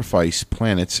sacrifice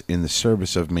planets in the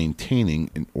service of maintaining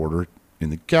an order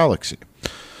in the galaxy.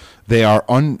 There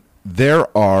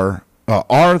are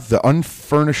the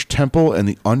unfurnished temple and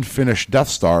the unfinished Death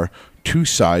Star 2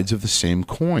 sides of the same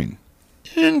coin.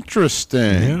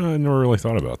 Interesting. Yeah, I never really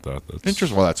thought about that. That's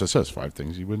Interesting. Well, that's what it says. 5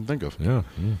 things you wouldn't think of. Yeah,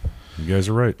 you guys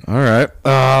are right. All right.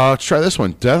 Let's try this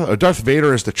one. Darth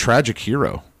Vader is the tragic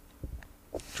hero.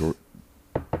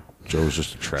 Joe's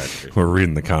just a tragic hero. We're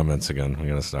reading the comments again. We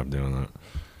gotta stop doing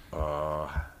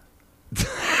that.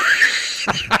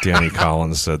 Danny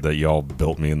Collins said that y'all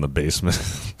built me in the basement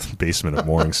of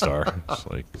Morningstar. It's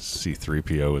like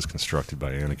C-3PO is constructed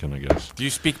by Anakin, I guess. Do you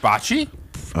speak Bocce?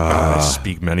 I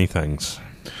speak many things.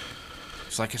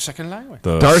 It's like a second language.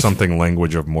 The Darth- something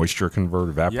language of moisture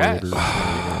convert evaporators. Yes.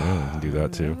 Yeah, you can do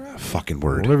that too. Fucking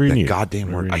word. Whatever you that need.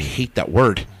 goddamn Whatever word. you I need. hate that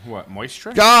word. What,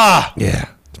 moisture? Ah! Yeah,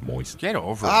 it's moist. Get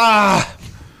over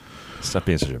Stop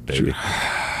being such a baby. it.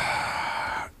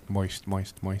 Moist.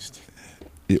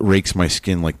 It rakes my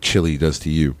skin like chili does to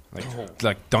you.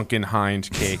 Like Duncan Hines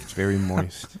cake. It's very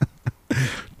moist.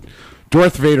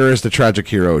 Darth Vader is the tragic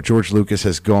hero. George Lucas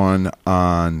has gone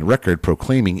on record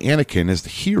proclaiming Anakin as the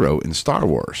hero in Star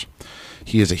Wars.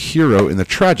 He is a hero in the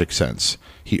tragic sense.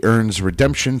 He earns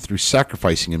redemption through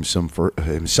sacrificing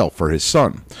himself for his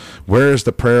son. Where is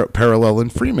the parallel in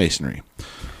Freemasonry?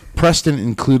 Preston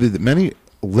included many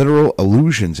literal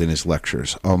allusions in his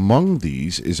lectures. Among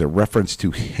these is a reference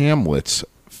to Hamlet's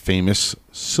famous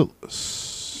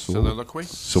Soliloquy?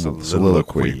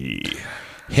 soliloquy.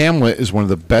 Hamlet is one of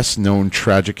the best-known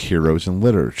tragic heroes in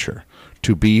literature.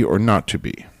 To be or not to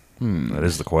be? That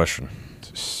is the question.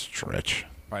 Stretch.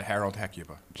 By Harold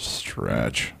Hecuba.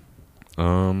 Stretch.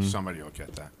 Somebody will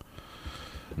get that.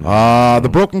 The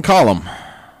Broken Column.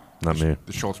 Not me.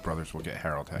 The Schultz brothers will get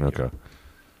Harold Hecuba. Okay.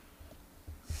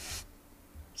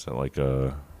 Is that like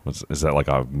is that like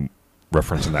a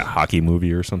reference in that hockey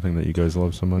movie or something that you guys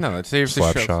love so much? No, it's the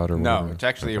Slapshot or no, whatever? it's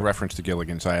actually a reference to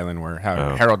Gilligan's Island, where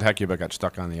Oh. Harold Hecuba got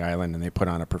stuck on the island, and they put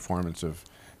on a performance of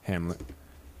Hamlet.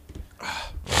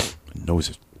 Nose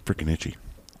is freaking itchy.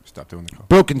 Stop doing the call.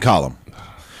 Broken Column.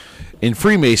 In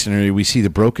Freemasonry, we see the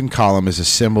broken column as a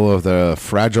symbol of the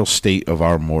fragile state of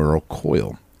our moral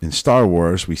coil. In Star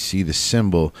Wars, we see the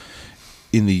symbol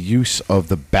in the use of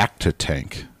the Bacta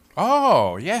tank.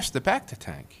 Oh, yes, the Bacta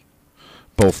tank.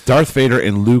 Both Darth Vader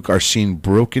and Luke are seen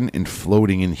broken and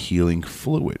floating in healing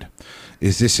fluid.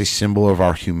 Is this a symbol of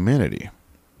our humanity?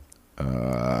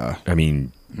 I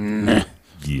mean, yeah,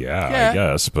 Yeah. I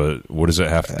guess, but what does it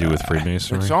have to do with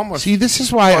Freemasonry? It's almost See, this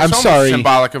is why well, I'm it's almost sorry.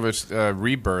 symbolic of a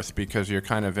rebirth, because you're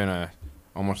kind of in a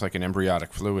almost like an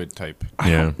embryonic fluid type.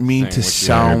 Yeah, mean thing, to which you're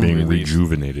sound being released,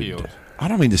 rejuvenated. healed. I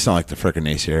don't mean to sound like the frickin'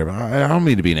 naysayer, but I don't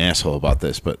mean to be an asshole about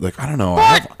this, but like I don't know.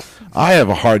 I have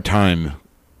a hard time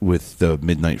with the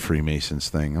Midnight Freemasons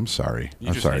thing. I'm sorry.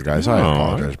 I'm just sorry, hate guys. them. I No,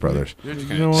 apologize, brothers. You're just You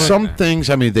gonna know what? Some things,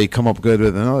 I mean, they come up good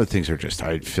with, and other things are just,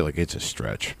 I feel like it's a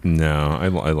stretch. No, I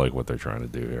like what they're trying to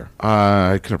do here.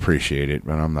 I can appreciate it,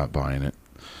 but I'm not buying it.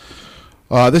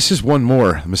 This is one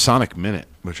more, Masonic Minute,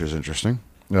 which is interesting.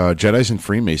 Jedis and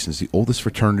Freemasons, the oldest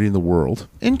fraternity in the world.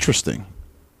 Interesting.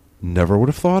 Never would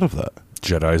have thought of that.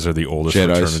 Jedis are the oldest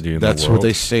fraternity in That's the world. what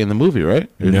they say in the movie, right?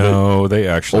 No, they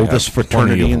actually Oldest have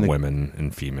fraternity plenty in of the- women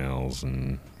and females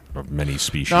and of many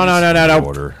species. No. in the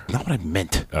order. Not what I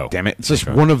meant. Oh, Damn it. It's just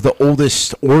okay. one of the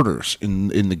oldest orders in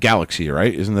the galaxy,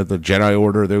 right? Isn't that the Jedi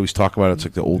Order? They always talk about it's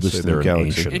like the oldest in the they're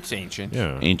galaxy. ancient. It's ancient.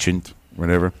 Yeah, Ancient,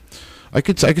 whatever. I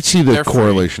could see the They're free.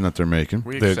 correlation that they're making.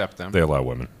 We they, accept them. they allow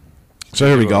women. So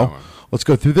here we Allow go. them. Let's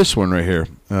go through this one right here.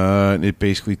 And it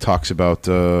basically talks about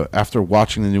after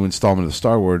watching the new installment of the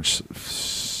Star Wars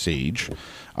Sage,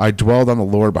 I dwelled on the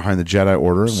lore behind the Jedi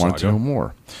Order and wanted to Saga. know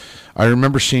more. I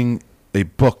remember seeing a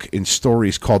book in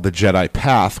stories called The Jedi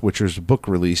Path, which was a book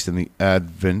released in the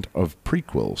advent of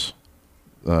prequels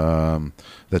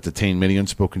that detained many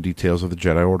unspoken details of the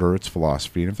Jedi Order, its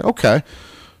philosophy. And okay,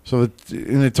 so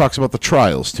and it talks about the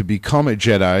trials to become a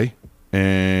Jedi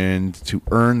and to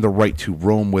earn the right to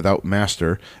roam without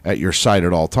master at your side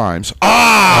at all times.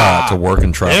 To work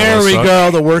and travel. There as we such.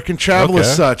 go. The work and travel as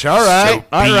Okay. such. All right. So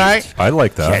All be right. it. I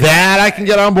like that. That I can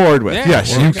get on board with. Yeah,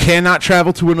 Yes, well, you okay. cannot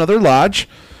travel to another lodge,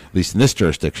 at least in this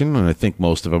jurisdiction, and I think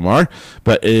most of them are.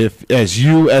 But if,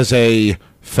 as a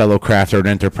fellow crafter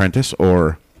and apprentice,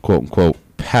 or quote unquote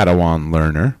Padawan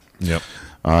learner, Yep.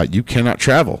 you cannot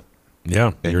travel,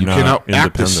 Yeah. and You're you not cannot act as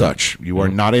independent. such. You are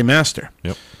not a master.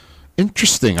 Yep.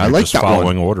 Interesting. I You're like just that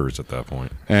following one. orders at that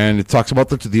point. And it talks about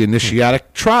the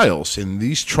initiatic trials. And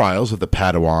these trials of the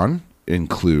Padawan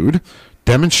include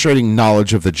demonstrating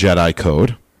knowledge of the Jedi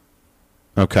Code.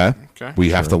 Okay. Okay. We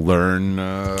have to learn.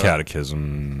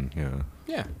 Catechism. Yeah.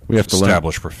 Yeah. We have to learn.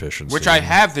 Establish proficiency. Which I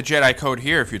have the Jedi Code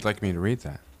here if you'd like me to read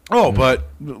that. Oh, but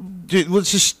dude,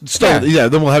 let's just start. Yeah. Yeah,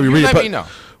 then we'll have you read Let it. But me know.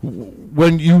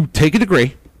 when you take a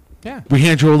degree, Yeah. we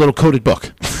hand you a little coded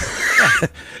book.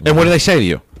 And what do they say to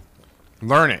you?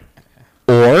 Learn it.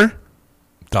 Or,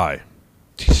 die.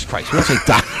 Jesus Christ, we don't say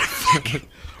die.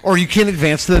 Or you can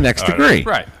advance to the next degree.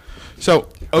 Right. So,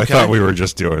 okay. I thought we were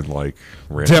just doing like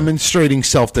random Demonstrating pull the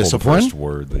self-discipline. first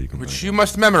word that you can Which think you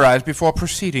must memorize before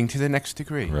proceeding to the next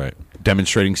degree. of. Right.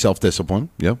 Demonstrating self-discipline.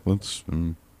 Yep. Let's,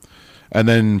 and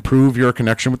then prove your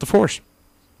connection with the Force.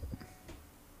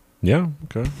 Yeah.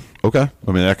 Okay. Okay.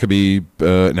 I mean, that could be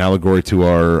an allegory to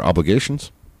our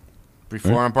obligations.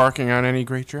 Before embarking on any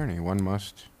great journey, one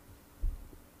must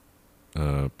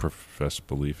Profess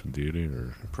belief in deity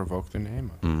or provoke the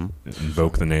name of.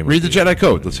 invoke the name. Read of the Jedi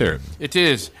Code. Let's hear it. It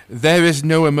is, there is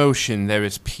no emotion, there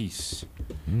is peace.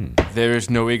 There is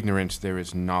no ignorance, there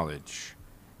is knowledge.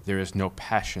 There is no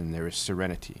passion, there is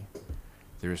serenity.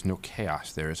 There is no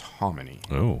chaos, there is harmony.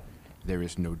 Oh. There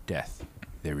is no death,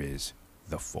 there is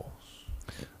the Force.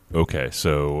 Okay.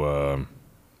 So.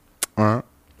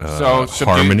 So subdue,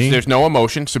 harmony. there's no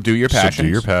emotion, subdue your passions.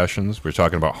 Subdue your passions. We're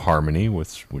talking about harmony,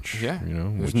 which Yeah. you know,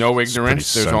 There's which no is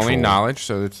ignorance, pretty there's only central. knowledge.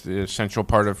 So it's the essential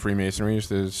part of Freemasonry is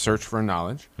the search for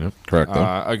knowledge. Yep. Correct.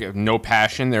 Again, no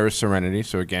passion, there is serenity.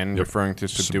 So again, referring to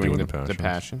subduing the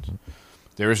passions.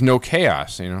 There is no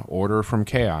chaos. You know, order from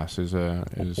chaos is a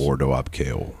Ordo ab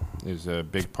chaos. is a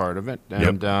big part of it,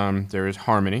 and there is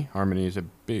harmony.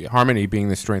 Harmony being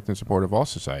the strength and support of all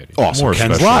society. Awesome. More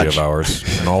Ken's especially Lodge. of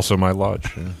ours, and also my lodge.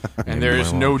 Yeah. And Maybe there my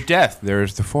is no lodge. death. There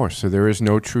is the Force. So there is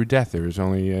no true death. There is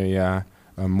only a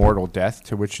mortal death,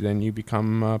 to which then you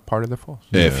become part of the Force.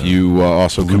 If you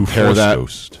also Blue compare Force that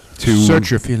Ghost. to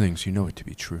Search your feelings. You know it to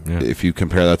be true. Yeah. if you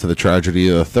compare that to the tragedy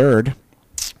of the third,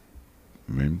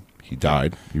 I mean, he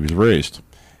died. He was raised.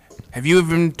 Have you ever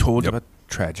been told Yep. about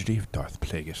the tragedy of Darth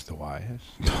Plagueis the Wise?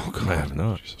 Oh, I have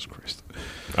not. Jesus Christ.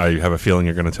 I have a feeling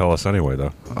you're going to tell us anyway,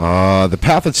 though. The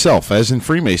path itself, as in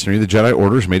Freemasonry, the Jedi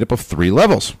Order is made up of 3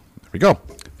 levels. There we go.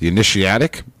 The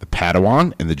Initiatic, the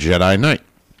Padawan, and the Jedi Knight.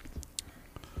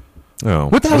 Oh,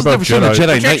 What the hell's the difference between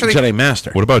a Jedi Knight and Jedi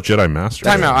Master? What about Jedi Master?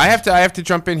 Time out. I have to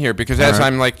jump in here because as right.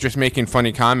 I'm like just making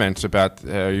funny comments about,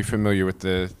 are you familiar with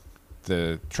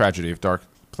the tragedy of Darth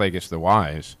Plagueis the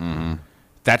Wise? Mm-hmm.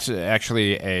 That's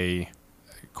actually a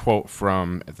quote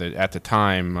from at the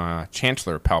time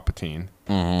Chancellor Palpatine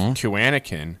to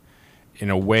Anakin, in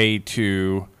a way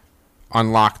to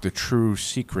unlock the true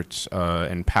secrets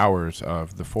and powers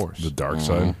of the Force. The dark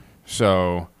side,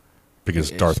 So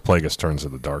because Darth Plagueis turns to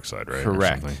the dark side, right? Or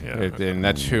correct, something? Yeah. and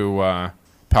that's who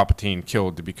Palpatine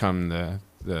killed to become the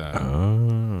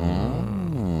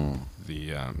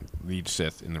lead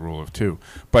Sith in the rule of 2.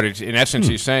 But it's, in essence,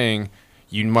 he's saying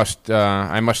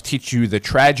I must teach you the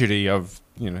tragedy of,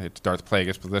 it's Darth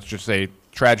Plagueis, but let's just say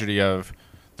tragedy of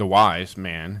the wise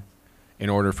man in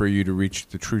order for you to reach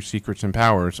the true secrets and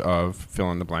powers of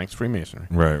fill-in-the-blanks Freemasonry.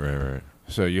 Right.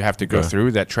 So you have to go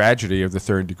through that tragedy of the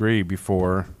third degree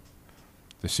before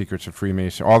the secrets of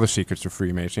all the secrets of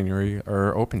Freemasonry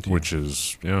are open to you. Which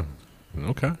is,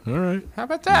 okay, all right. How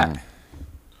about that?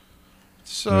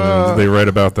 Did they write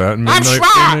about that in I'm Midnight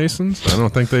smart! Freemasons? I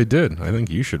don't think they did. I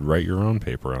think you should write your own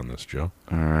paper on this, Joe.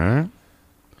 All right.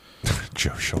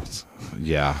 Joe Schultz.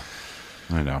 Yeah,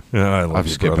 I know. Yeah, I love I'm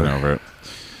you, skipping brother. over it.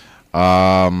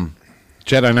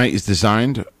 Jedi Knight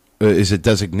is a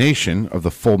designation of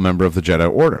the full member of the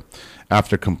Jedi Order.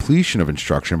 After completion of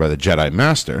instruction by the Jedi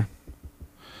Master,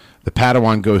 the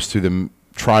Padawan goes through the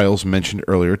trials mentioned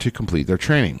earlier to complete their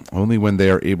training. Only when they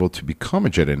are able to become a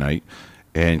Jedi Knight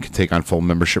and can take on full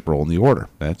membership role in the Order.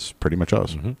 That's pretty much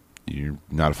us. Mm-hmm. You're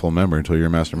not a full member until you're a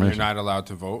Master Mason. You're not allowed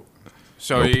to vote.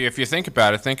 So if you think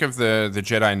about it, think of the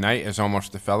Jedi Knight as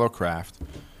almost the Fellowcraft.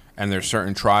 And there's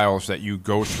certain trials that you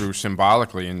go through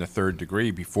symbolically in the third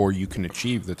degree before you can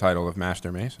achieve the title of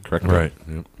Master Mason. Correct. Right.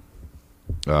 Yep.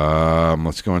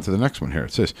 Let's go on to the next one here.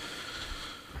 It says,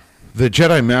 the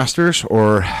Jedi Masters,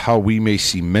 or how we may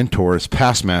see mentors,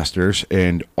 past masters,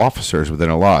 and officers within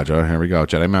a lodge. Oh, here we go.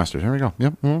 Jedi Masters. Here we go.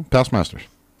 Yep. Past masters.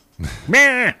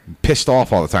 Pissed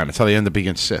off all the time. That's how they end up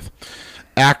against Sith.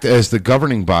 Act as the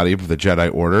governing body of the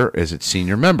Jedi Order as its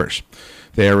senior members.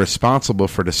 They are responsible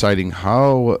for deciding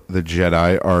how the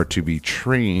Jedi are to be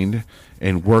trained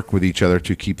and work with each other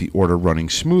to keep the Order running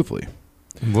smoothly.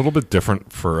 A little bit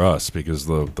different for us because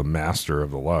the master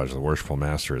of the lodge, the worshipful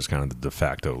master, is kind of the de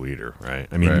facto leader, right?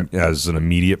 I mean, as an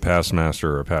immediate past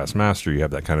master or a past master, you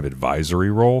have that kind of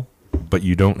advisory role, but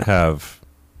you don't have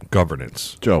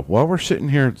governance. Joe, while we're sitting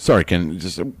here, sorry, Ken,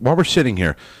 while we're sitting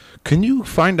here, can you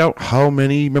find out how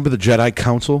many, remember the Jedi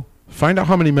Council? Find out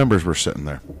how many members were sitting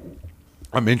there.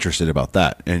 I'm interested about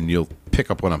that, and you'll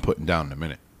pick up what I'm putting down in a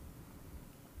minute.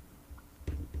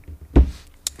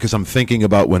 Because I'm thinking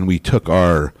about when we took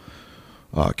our,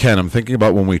 Ken, I'm thinking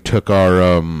about when we took our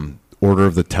Order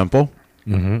of the Temple.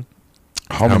 Mm-hmm.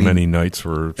 How many knights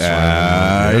were...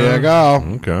 There you go.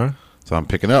 Okay. So I'm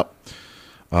picking up.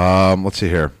 Let's see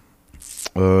here.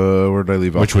 Where did I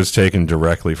leave off? Which was taken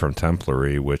directly from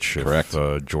Templary, which Correct.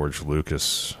 If, George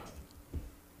Lucas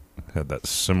had that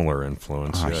similar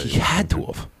influence. He had to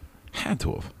have. Had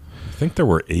to have. I think there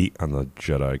were 8 on the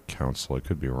Jedi Council. I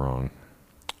could be wrong.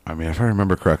 I mean, if I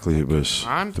remember correctly, it was...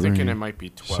 I'm thinking it might be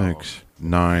 12. 6,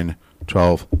 9,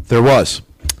 12. There was.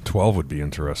 12 would be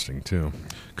interesting, too.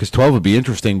 Because 12 would be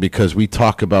interesting because we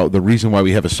talk about the reason why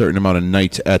we have a certain amount of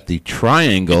knights at the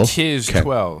triangle. It is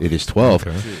 12. It is 12.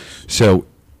 Okay. So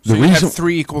the you reason... have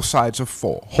 3 equal sides of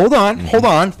 4. Hold on.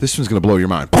 This one's going to blow your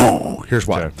mind. Here's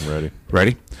why. Okay,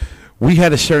 Ready? We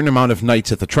had a certain amount of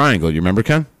knights at the triangle. You remember,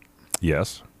 Ken?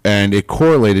 Yes. And it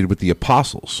correlated with the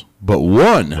apostles. But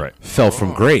one Right. fell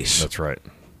from grace. That's right.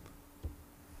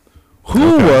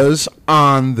 Who was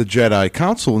on the Jedi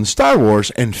Council in Star Wars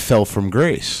and fell from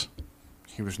grace?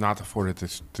 He was not afforded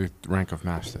the rank of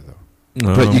master, though. But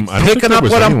you I don't think picking there up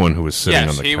was what I'm- anyone who was sitting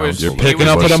Yes, on the he council. was- You're he picking was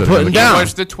up what I'm sitting putting on down. He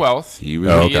was the 12th. He was-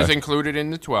 Oh, He is okay. included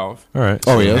in the 12. All right.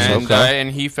 Oh, he is? And, Okay.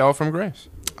 and he fell from grace.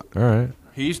 All right.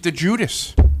 He's the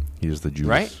Judas, He is the Judas.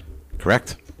 right?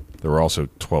 Correct. There were also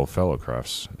 12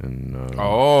 Fellowcrafts in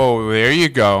Oh, there you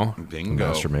go. the Bingo.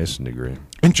 Master Mason degree.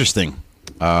 Interesting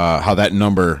how that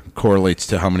number correlates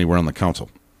to how many were on the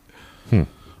council.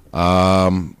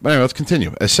 But anyway, let's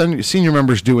continue. As senior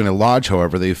members do in a lodge,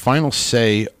 however, the final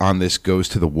say on this goes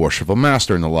to the worshipful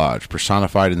master in the lodge,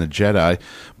 personified in the Jedi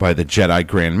by the Jedi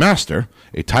Grand Master,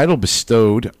 a title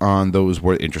bestowed on those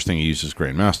interesting he uses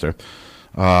Grand Master,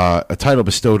 a title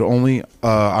bestowed only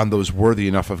on those worthy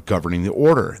enough of governing the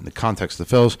order. In the context of the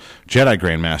films, Jedi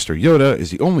Grand Master Yoda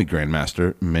is the only Grand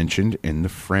Master mentioned in the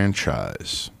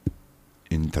franchise.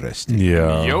 Interesting.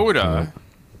 Yeah. Yoda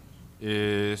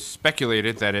is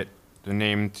speculated that the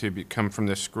name come from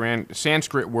the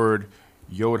Sanskrit word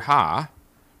Yodha,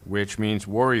 which means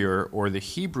warrior, or the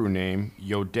Hebrew name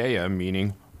Yodea,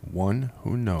 meaning one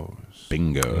who knows.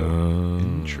 Bingo.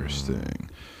 Interesting.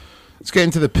 Let's get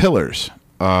into the pillars.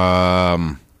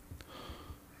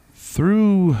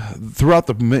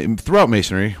 Throughout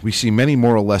Masonry, we see many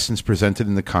moral lessons presented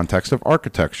in the context of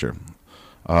architecture.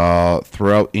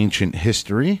 Throughout ancient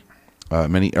history,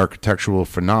 many architectural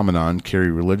phenomenon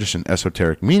carry religious and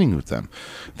esoteric meaning with them.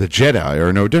 The Jedi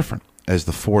are no different. as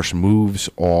the Force moves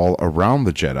all around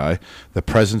the Jedi, the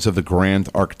presence of the Grand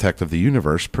Architect of the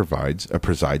universe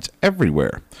presides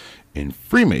everywhere. In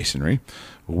Freemasonry,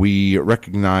 we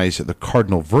recognize the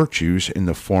cardinal virtues in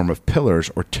the form of pillars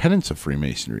or tenets of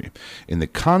Freemasonry. In the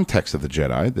context of the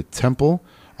Jedi, the temple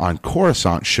on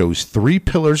Coruscant shows 3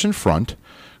 pillars in front,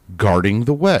 guarding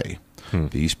the way.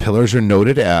 These pillars are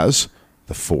noted as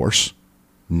the Force,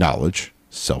 knowledge,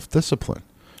 self-discipline.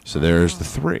 So there's the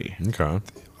 3. Okay.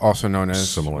 Also known as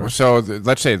Similar. So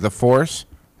let's say the Force,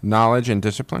 knowledge, and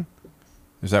discipline.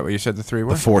 Is that what you said the 3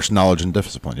 were? The Force, knowledge, and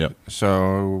discipline. Yep.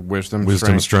 So wisdom,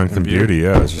 Strength, and beauty.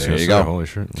 Yeah, I was just There gonna you say, go. Holy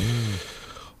shit.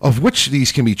 Of which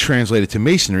these can be translated to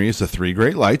Masonry as the 3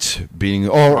 great lights, being there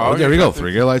we you go, got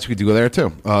 3 great lights. We could go there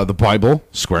too. The Bible,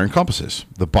 square and compasses.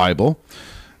 The Bible,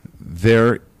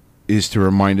 there is to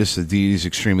remind us that deity is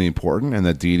extremely important, and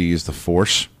that deity is the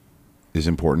Force, is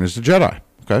important as the Jedi.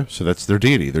 Okay, so that's their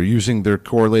deity. They're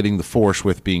correlating the Force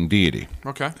with being deity.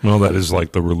 Okay. Well, that is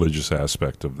like the religious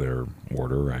aspect of their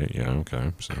order, right? Yeah,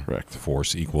 okay. So Correct.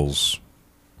 Force equals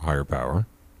higher power.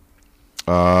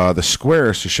 The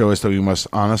squares to show us that we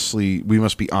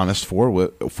must be honest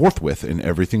forthwith in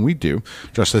everything we do,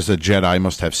 just as a Jedi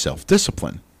must have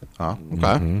self-discipline.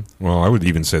 Okay. Well, I would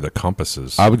even say the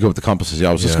compasses. I would go with the compasses. Yeah,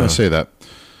 I was just Yeah. going to say that.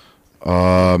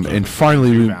 And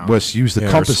finally, we must use the Yeah,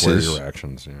 or square compasses. your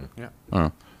actions, yeah.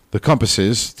 The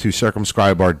compasses to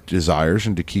circumscribe our desires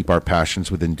and to keep our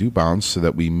passions within due bounds, so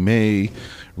that we may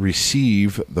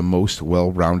receive the most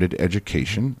well-rounded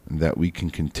education, and that we can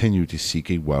continue to seek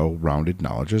a well-rounded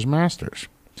knowledge as masters.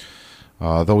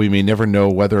 Though we may never know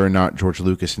whether or not George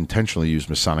Lucas intentionally used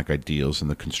Masonic ideals in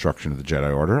the construction of the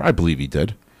Jedi Order, I believe he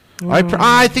did.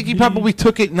 I think he probably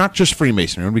took it, not just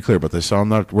Freemasonry. I want to be clear about this. So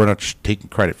we're not taking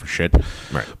credit for shit.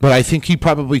 Right. But I think he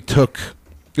probably took,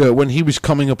 when he was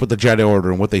coming up with the Jedi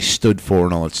Order and what they stood for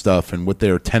and all that stuff and what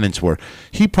their tenets were,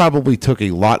 he probably took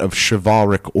a lot of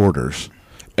chivalric orders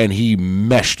and he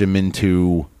meshed them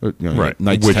into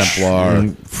Knights Templar.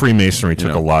 Freemasonry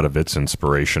took a lot of its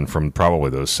inspiration from probably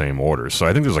those same orders. So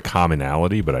I think there's a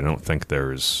commonality, but I don't think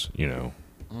there's,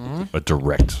 a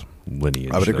direct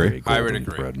lineage. I would agree. there, I would golden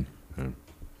agree. thread. Yeah.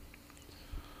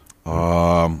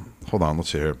 Hold on, let's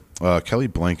see here. Kelly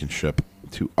Blankenship,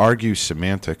 to argue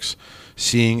semantics,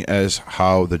 seeing as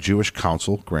how the Jewish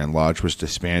Council, Grand Lodge, was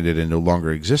disbanded and no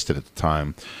longer existed at the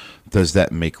time, does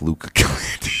that make Luke a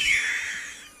Klandy?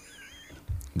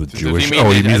 The Does Jewish. he mean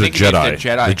He the- means I the think he means Jedi. the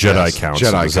Jedi The Jedi Yes, Council.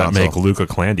 Jedi Does that Council. make Luke a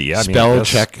Clandy? Yeah, I mean, Spell I guess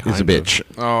check is a kind of. bitch.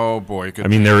 Oh boy. Good I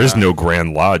mean, there is thing, no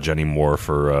Grand Lodge anymore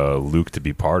for Luke to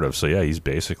be part of. So yeah, he's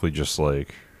basically just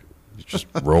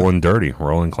rolling dirty,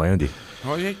 rolling Clandy.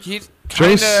 Well, he's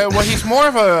Trace- kinda, well, he's more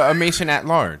of a Mason at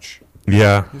large.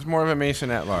 Yeah, He's more of a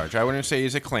Mason at large. I wouldn't say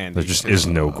he's a clan. there just is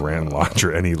no Grand Lodge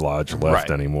or any lodge left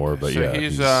Right. anymore. But So yeah,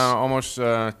 he's almost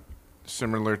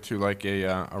similar to like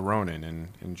a Ronin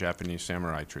in Japanese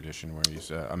samurai tradition, where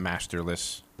he's a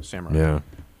masterless samurai.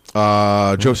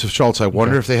 yeah. Joseph Schultz, I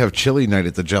wonder if they have chili night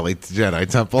at the Jedi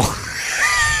Temple.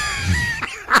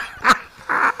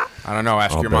 I don't know.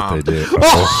 Ask I'll your bet mom. they did.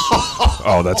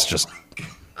 Oh, that's just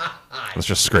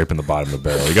scraping the bottom of the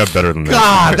barrel. You got better than that.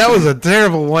 God, that was a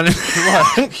terrible one.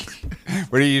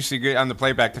 What do you see on the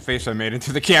playback? The face I made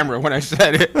into the camera when I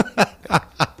said it.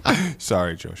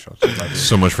 Sorry, Joe Schultz. I love you.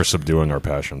 So much for subduing our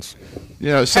passions.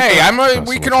 Yeah, Hey,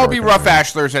 we can all be rough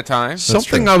ashlers at times.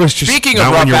 something I was just Speaking of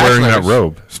Not rough when you're wearing that ashlers-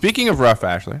 robe. Speaking of rough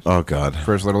ashlers, Oh God.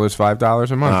 for as little as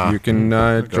 $5 a month, you can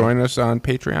join us on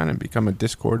Patreon and become a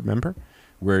Discord member,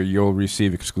 where you'll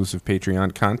receive exclusive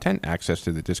Patreon content, access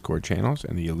to the Discord channels,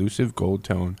 and the elusive gold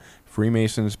tone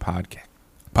Freemasons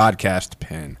podcast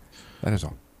pin. That is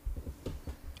all.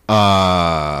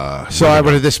 So I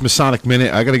wanted this Masonic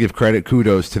Minute. I got to give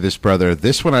kudos to this brother.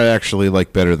 This one I actually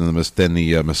like better than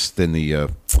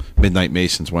the Midnight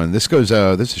Masons one. This goes.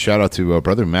 This is a shout out to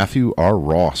brother Matthew R.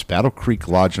 Ross, Battle Creek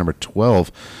Lodge number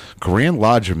 12, Grand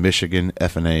Lodge of Michigan,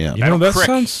 FNAM. You know, that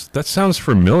Crick. sounds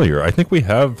familiar. I think we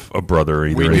have a brother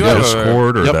either We in do have a-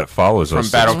 Discord or Yep. that follows From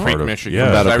us. Battle that's Creek, part of- Michigan.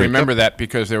 Yeah, Battle I Creek, remember yep. that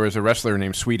because there was a wrestler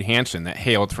named Sweet Hansen that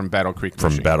hailed from Battle Creek,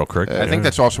 from Michigan. Battle Creek. I think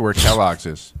that's also where Kellogg's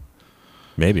is.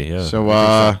 maybe. Yeah.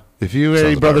 So if you any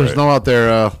Sounds about brothers right. know out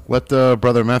there, let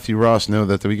brother Matthew Ross know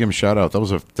that we give him a shout out. That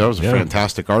was a Yeah.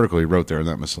 fantastic article he wrote there in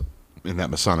that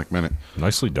Masonic Minute.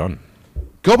 Nicely done.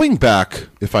 Going back,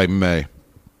 if I may,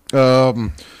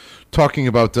 talking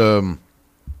about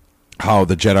how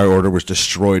the Jedi Order was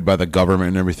destroyed by the government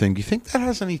and everything, do you think that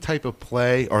has any type of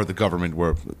play, or the government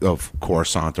of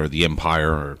Coruscant or the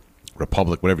Empire or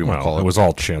Republic, whatever you want to call Well, it? it was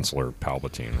all Chancellor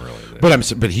Palpatine, really.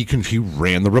 But he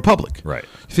ran the Republic. Right.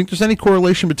 You think there's any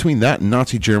correlation between that and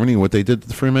Nazi Germany and what they did to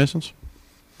the Freemasons?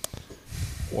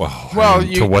 Well,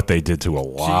 to what they did to a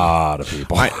lot of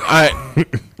people.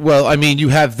 Well, I mean, you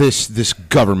have this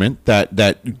government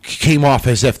that came off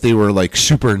as if they were like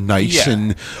super nice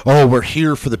and we're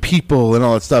here for the people and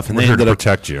all that stuff, and We're they here to ended up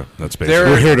protect you. That's basically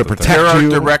We're here to the thing. protect There are you.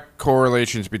 direct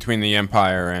correlations between the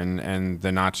Empire and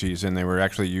the Nazis, and they were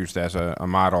actually used as a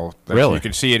model. Really? You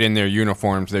can see it in their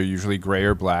uniforms. They're usually gray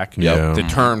or black. Yeah. The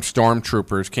term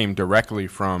stormtroopers came directly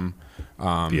from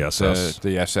The SS.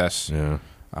 The SS. Yeah.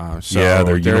 So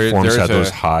Their uniforms had there's those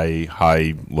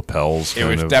high lapels. It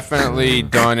was definitely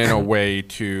done in a way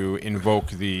to invoke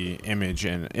the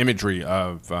imagery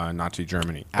of Nazi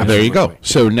Germany. Well, there you go. Absolutely.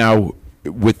 So now,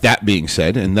 with that being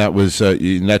said, and that was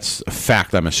and that's a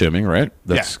fact, I'm assuming, right?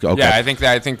 That's Yeah. okay.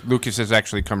 Yeah, I think Lucas has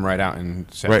actually come right out and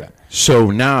said Right. that.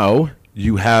 So now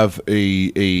you have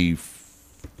a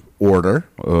order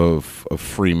of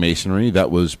Freemasonry that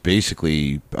was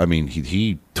basically, I mean,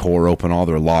 he tore open all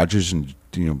their lodges and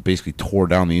basically tore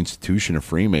down the institution of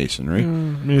Freemasonry. I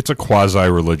mean, it's a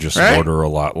quasi-religious Right? order, a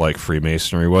lot like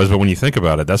Freemasonry was. But when you think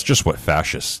about it, that's just what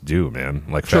fascists do, man.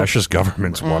 Like fascist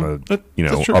governments want to,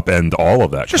 that's true. upend all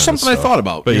of that. Just kind of something I stuff. thought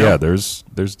about, But you yeah, know?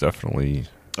 there's definitely.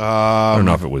 I don't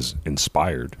know if it was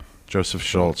inspired. Joseph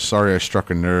Schultz, sorry I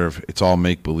struck a nerve. It's all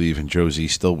make-believe, and Josie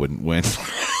still wouldn't win.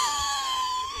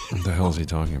 What the hell is he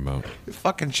talking about?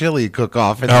 Fucking chili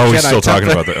cook-off. Oh, we're still talking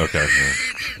about that. Okay. Yeah.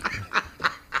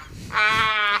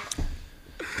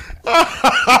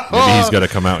 Maybe he's got to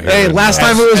come out here. Hey, and, last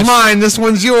time it was mine. This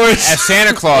one's yours. As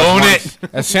Santa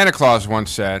Claus once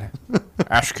said,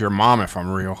 "Ask your mom if I'm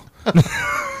real."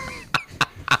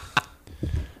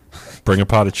 bring a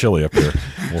pot of chili up here.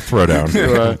 We'll throw down.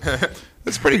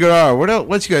 That's pretty good. All right, what else?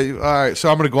 What's you got? All right, so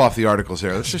I'm going to go off the articles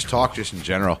here. Let's just talk just in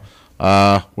general.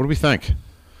 What do we think?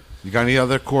 You got any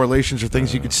other correlations or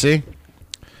things you could see?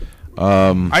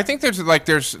 I think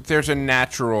there's a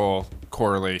natural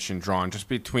correlation drawn just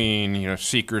between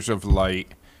seekers of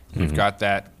light. You've got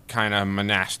that kind of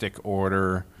monastic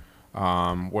order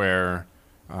where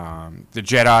the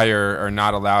Jedi are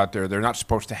not allowed. They're not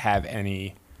supposed to have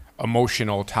any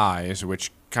emotional ties,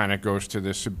 which kind of goes to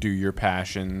the subdue your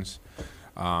passions,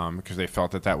 because they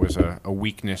felt that was a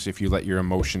weakness if you let your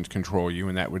emotions control you,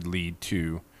 and that would lead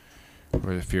to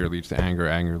where the fear leads to anger,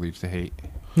 anger leads to hate.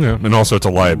 Yeah, and also it's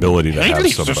a liability to have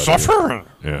leads to somebody. suffer.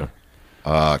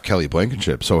 Yeah. Kelly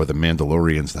Blankenship. So are the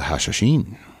Mandalorians the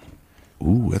Hashashin?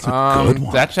 Ooh, that's a good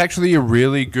one. That's actually a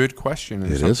really good question.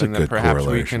 And It is a something that good perhaps we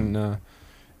correlation. can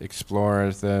explore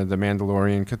as the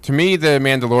Mandalorian. 'Cause to me, the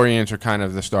Mandalorians are kind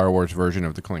of the Star Wars version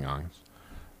of the Klingons.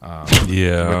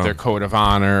 Yeah. With their code of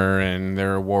honor and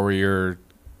their warrior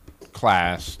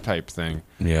class type thing.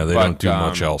 Yeah, they But, don't do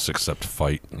much else except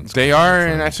fight. That's They kind of are, the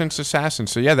in thing. essence,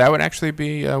 assassins. So, yeah, that would actually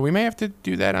be... we may have to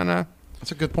do that on a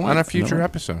That's a good point. future No,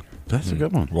 episode. That's a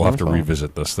good one. We'll have to Wonderful.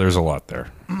 revisit this. There's a lot there,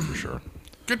 for sure.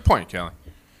 Good point, Kelly.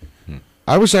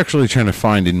 I was actually trying to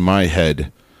find in my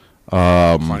head.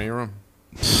 Plenty of room.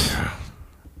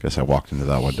 Guess I walked into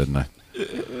that one, didn't I?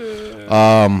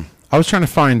 I was trying to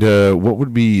find what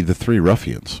would be the three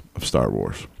ruffians of Star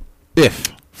Wars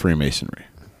if Freemasonry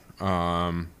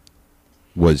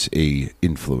was a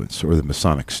influence or the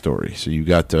Masonic story. So you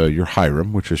got your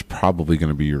Hiram, which is probably going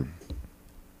to be your,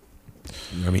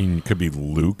 I mean, it could be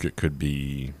Luke. It could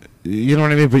be you know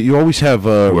what I mean. But you always have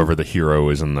whoever the hero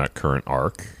is in that current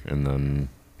arc, and then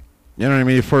you know what I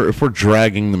mean. If we're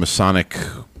dragging the Masonic,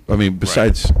 I mean,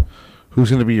 besides who's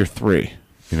going to be your three?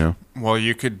 You know. Well,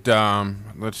 you could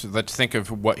let's think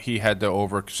of what he had to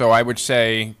over. So I would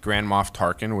say Grand Moff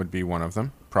Tarkin would be one of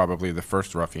them, probably the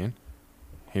first ruffian.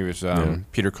 He was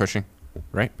Peter Cushing,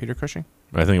 right? Peter Cushing,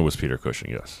 I think it was Peter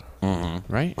Cushing. Yes,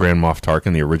 right? Grand Moff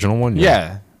Tarkin, the original one.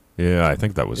 Yeah. Yeah, I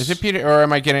think that was. Is it Peter, or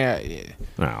am I getting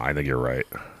No, I think you're right.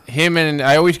 him? And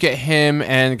I always get him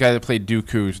and the guy that played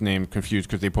Dooku's name confused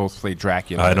because they both played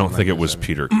Dracula. I don't think it Like, was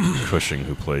Peter Cushing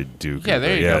who played Duke. Yeah,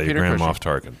 there you go, Yeah, Peter Grand Cushing. Moff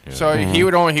Tarkin. Yeah. So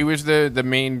he was the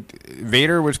main.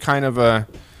 Vader was kind of a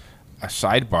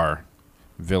sidebar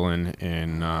villain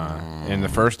in the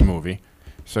first movie.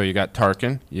 So you got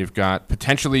Tarkin,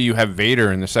 you have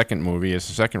Vader in the second movie as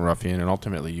the second ruffian, and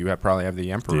ultimately you probably have the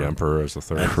Emperor. the Emperor is the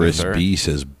third. Chris Third. B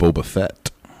says Boba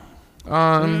Fett.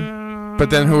 But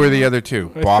then who are the other two?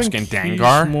 Bosk and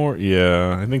Dangar.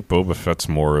 I think Boba Fett's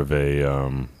more of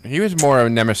a. He was more of a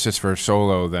nemesis for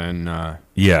Solo than.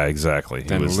 Yeah, exactly. He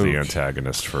Than was Luke. the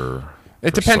antagonist for.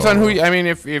 It for depends on Solo. who. I mean,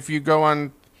 if you go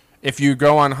on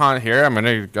Han here, I'm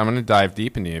gonna dive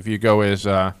deep into it. If you go as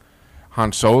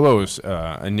Han Solo's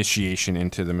initiation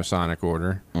into the Masonic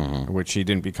Order, which he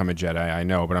didn't become a Jedi, I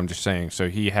know, but I'm just saying. So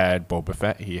he had Boba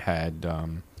Fett, he had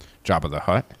Jabba the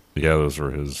Hutt, Yeah, those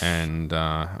were his. And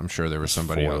I'm sure there was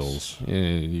somebody foils. else.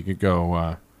 You could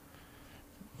go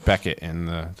Beckett in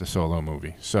the Solo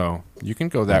movie. So you can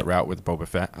go that route with Boba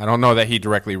Fett. I don't know that he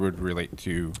directly would relate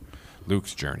to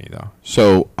Luke's journey, though.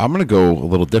 So I'm going to go a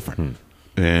little different,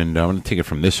 and I'm going to take it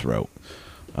from this route,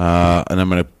 and I'm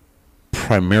going to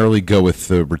primarily go with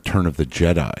the Return of the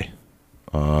Jedi,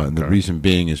 and the reason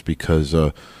being is because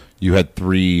you had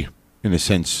three, in a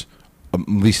sense, at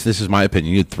least this is my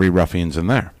opinion, you had three ruffians in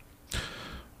there.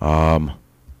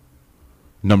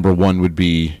 Number one would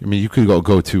be, I mean, you could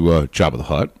go to Jabba the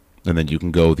Hutt, and then you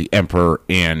can go the Emperor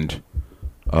and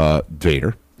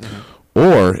Vader.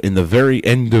 Or in the very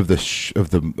end of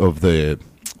the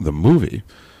movie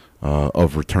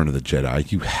of Return of the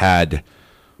Jedi, you had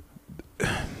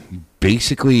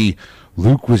basically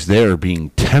Luke was there being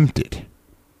tempted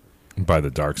By the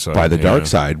dark side. by the dark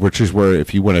side, which is where,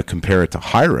 if you want to compare it to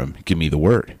Hiram, give me the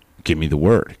word, give me the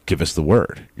word, give us the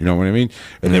word. You know what I mean?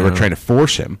 And they were trying to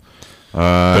force him.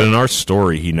 But in our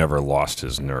story, he never lost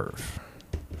his nerve.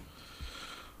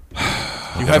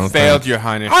 You have failed, Your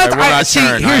Highness. I- I will I- not see, turn.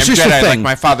 I am here's just the Jedi like thing.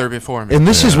 my father before me. And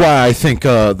this is why I think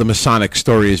the Masonic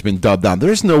story has been dubbed down.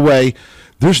 There's no way,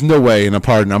 and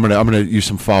pardon, I'm gonna use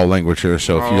some foul language here.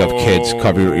 So if you have kids,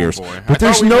 cover your ears. Boy. But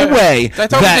there's no way I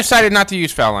thought we that. decided not to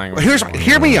use foul language.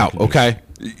 Hear me out, okay?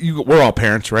 We're all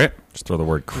parents, right? Just throw the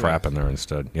word crap in there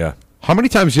instead. Yeah. How many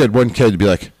times you had one kid be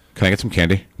like, "Can I get some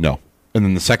candy?" No. And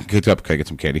then the second kid's up, "Can I get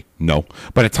some candy?" No.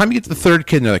 By the time you get to the third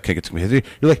kid, and they're like, "Can I get some candy?"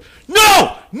 You're like,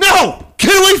 "No,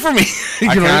 get away from me!" You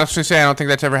I know? can honestly say I don't think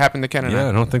that's ever happened to Ken and Yeah, I.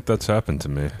 I don't think that's happened to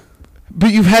me.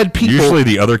 But you've had people. Usually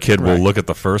the other kid will look at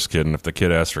the first kid, and if the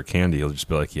kid asks for candy, he'll just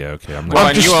be like, yeah, okay, I'm not Well, I'm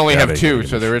and just- you only have having two, candy.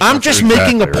 so there is. I'm no just choice.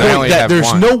 making a Exactly, right. I point only that have there's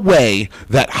one. no way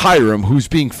that Hiram, who's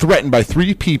being threatened by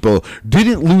three people,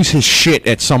 didn't lose his shit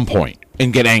at some point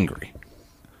and get angry.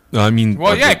 I mean,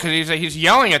 Well, yeah, because he's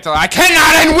yelling at the. I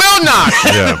cannot and will not.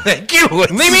 yeah. Thank you. Leave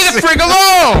me the frig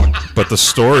alone. But the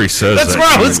story says That's that where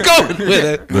I he- was going with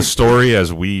it. the story,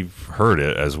 as we've heard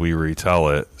it, as we retell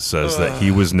it, says that he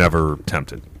was never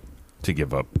tempted to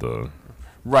give up the.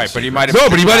 Right, but he might have. No,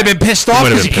 but he might have been pissed off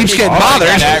Might have because he been keeps pissed getting off.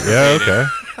 bothered. Yeah, okay.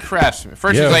 Press me.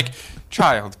 First, Yeah. he's like,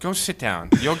 "Child, go sit down.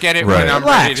 You'll get it Right. when I'm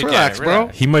Relax, ready to relax, get it." bro.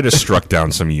 He might have struck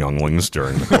down some younglings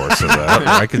during the course of that.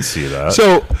 I could see that.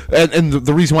 So, and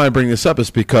the reason why I bring this up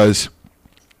is because,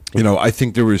 I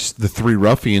think there was the three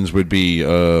ruffians would be,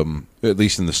 at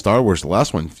least in the Star Wars, the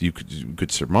last one you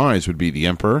could surmise would be the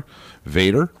Emperor,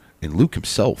 Vader, and Luke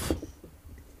himself.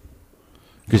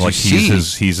 Because like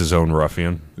he's his own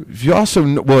ruffian. you also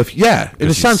in a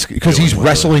he's sense, because he's dealing with it,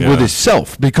 wrestling with yeah.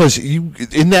 himself. Because you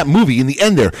in that movie, in the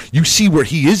end, there you see where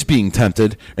he is being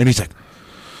tempted, and he's like,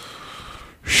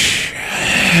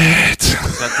 "Shit."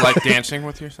 That's like dancing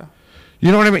with yourself.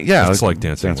 You know what I mean? Yeah, It's like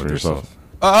dancing with yourself.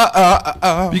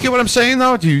 You get what I'm saying,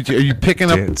 though? Are you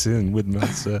picking up? Dancing with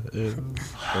myself.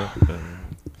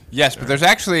 Yes, but there's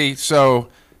actually so.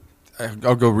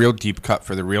 I'll go real deep cut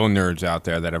for the real nerds out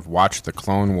there that have watched the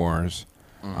Clone Wars,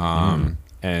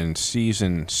 and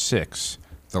season 6,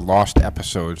 the lost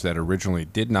episodes that originally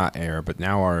did not air but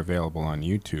now are available on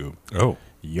YouTube. Oh.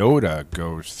 Yoda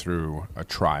goes through a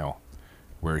trial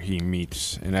where he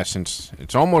meets, in essence,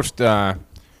 it's almost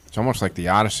like the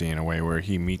Odyssey in a way, where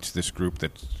he meets this group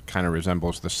that kind of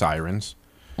resembles the Sirens.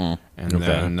 And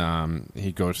then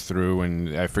he goes through,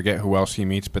 and I forget who else he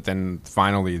meets, but then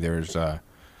finally there's,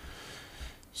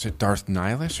 is it Darth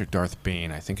Nihilus or Darth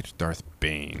Bane? I think it's Darth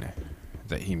Bane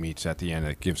that he meets at the end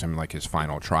that gives him like his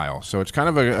final trial. So it's kind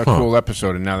of a cool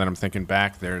episode, and now that I'm thinking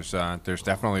back, there's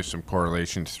definitely some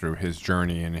correlations through his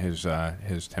journey and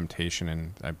his temptation,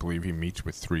 and I believe he meets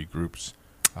with 3 groups.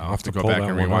 I'll have to go pull back that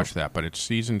and one rewatch up. that, but it's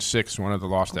season 6, one of the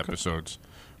lost episodes,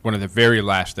 one of the very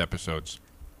last episodes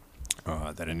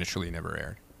that initially never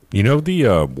aired. You know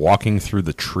the walking through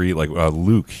the tree, like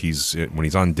Luke. When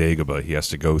he's on Dagobah, he has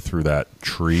to go through that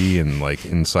tree, and like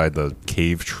inside the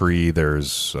cave tree,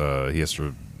 there's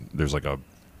like a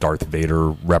Darth Vader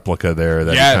replica there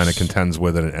that Yes. he kind of contends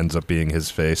with, and it ends up being his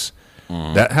face.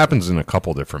 That happens in a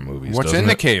couple different movies. What's doesn't in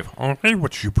the it? cave? Only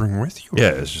what you bring with you. Yeah,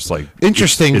 it's just like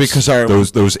Interesting, it's because our-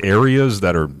 those areas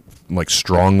that are like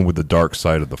strong with the dark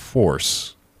side of the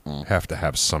Force have to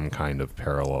have some kind of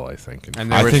parallel, I think.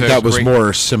 And I there think a that was great-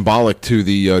 more symbolic to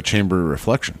the Chamber of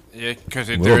Reflection. because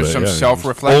Little there's bit, some yeah.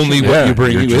 self-reflection. Only what you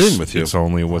bring in with you. It's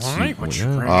only what's Only what you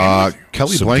yeah. bring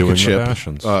Kelly Subduing the Blankenship,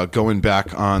 passions. going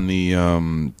back on the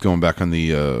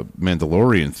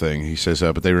Mandalorian thing, he says,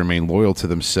 but they remain loyal to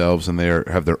themselves and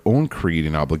have their own creed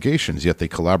and obligations. Yet they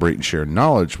collaborate and share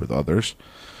knowledge with others.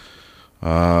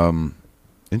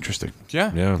 Interesting.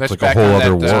 Yeah, Yeah, That's it's like a back whole on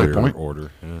other that, warrior point.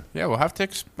 order. Yeah. Yeah, we'll have to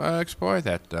explore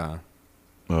that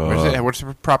What's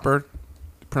the proper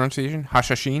pronunciation?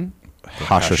 Hashashin?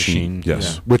 Hashashin,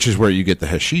 yes. yeah. Which is where you get the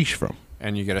hashish from.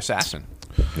 And you get assassin.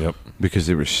 Yep. Because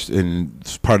they were, in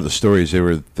part of the story is they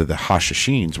were the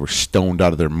Hashashins were stoned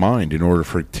out of their mind in order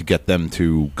to get them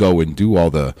to go and do all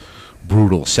the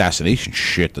brutal assassination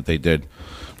shit that they did.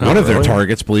 One of their really?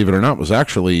 targets, believe it or not, was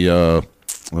actually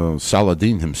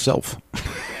Saladin himself.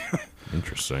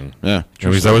 Interesting. Yeah,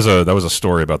 Anyways, that was a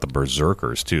story about the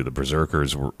berserkers too. The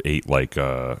berserkers ate like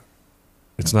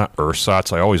it's not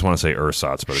ersatz. I always want to say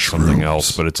ersatz, but it's something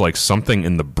else. But it's like something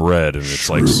in the bread, and it's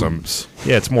like some.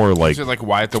 Yeah, it's more like. Is it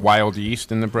like the wild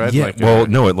yeast in the bread? Yeah. Like, Well,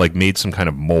 no, it like made some kind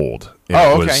of mold. And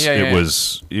Oh, it okay, was, yeah,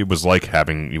 yeah, It was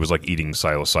like eating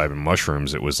psilocybin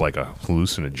mushrooms. It was like a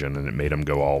hallucinogen, and it made him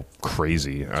go all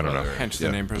crazy. I don't know. hence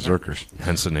the name berserker. berserkers.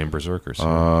 Hence the name berserkers.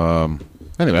 Anyway,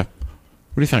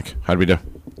 what do you think? How did we do?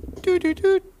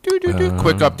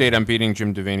 Quick update: I'm beating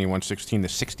Jim Devaney 116 to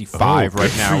 65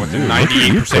 right now with a Look at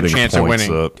you 98% putting chance of points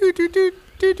winning.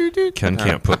 up. Ken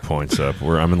can't put points up.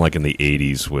 I'm in like in the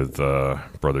 80s with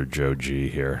brother Joe G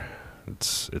here.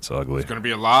 It's ugly. It's going to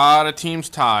be a lot of teams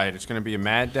tied. It's going to be a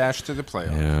mad dash to the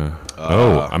playoffs.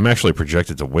 Yeah. I'm actually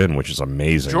projected to win, which is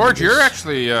amazing. George, because- you're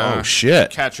actually Oh shit!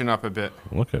 catching up a bit.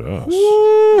 Look at us.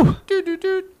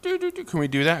 Can we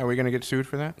do that? Are we going to get sued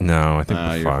for that? No, I think Nah,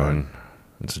 we're you're fine.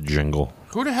 It's a jingle.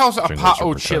 Who the hell's Jingles are Apao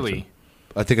protected. Chili?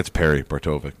 I think it's Perry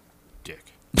Bartovic. Dick.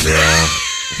 Yeah.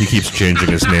 He keeps changing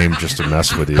his name just to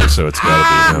mess with you, so it's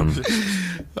got to be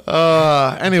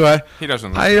him. Anyway, He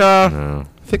doesn't listen. I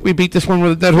think we beat this one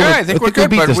with a dead horse. Yeah, I think we're we good,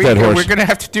 beat but this we're dead horse. going to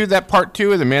have to do that part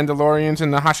 2 of the Mandalorians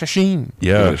and the Hashashin.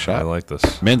 Give it Yeah, a shot. I like this.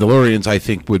 Mandalorians, I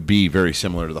think, would be very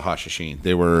similar to the Hashashin.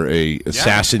 They were a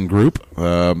assassin group,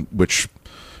 which,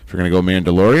 if you're going to go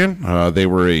Mandalorian, they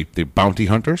were the bounty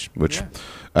hunters, which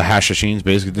Hashashins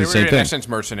basically did They the were same in thing. essence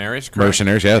mercenaries. Correct?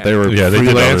 Mercenaries, yeah, they were Yeah, they did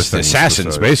other freelance things assassins,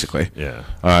 besides- basically. Yeah.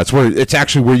 It's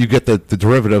actually where you get the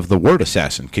derivative of the word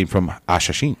assassin came from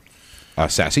Hashashin,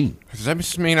 assassin. Does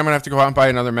that mean I'm going to have to go out and buy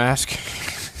another mask?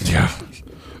 Yeah.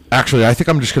 Actually, I think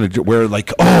I'm just going to wear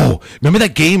remember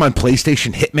that game on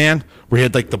PlayStation, Hitman, where you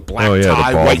had like the black Oh, yeah, the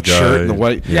tie, bald white guy. shirt, and the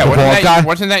white Yeah, the wasn't bald guy?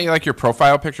 wasn't that like your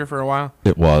profile picture for a while?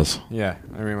 It was. Yeah,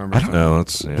 I remember. No,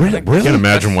 that's. Yeah. Really? I can't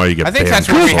imagine why you get I think banned that's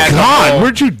for where we social had the media. God, whole-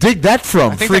 where'd you dig that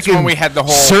from? I think that's when we had the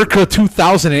whole- circa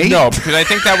 2008. No, because I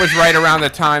think that was right around the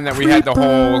time that we had the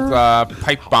whole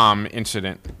pipe bomb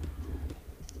incident.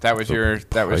 That was your.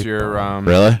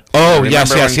 Really? Oh, Remember yes,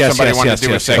 when yes, yes, somebody yes, wanted yes, to do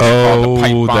a yes, segment called the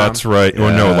pipe Oh, bomb? that's right.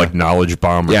 Or no, Yeah. like knowledge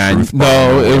bomb or Yeah, truth no,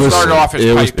 bomb. it was started off as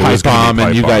it was pipe pipe It was gonna bomb, be and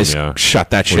pipe you bomb, guys yeah. shut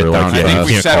that We shit were like, down. yeah, I think you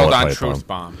we can't settled call it on pipe truth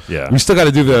bomb. bomb. Yeah. We still got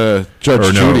to do the Judge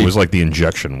Or no, Judy. it was like the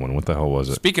injection one. What the hell was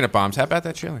it? Speaking of bombs, how about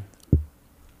that chili?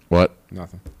 What?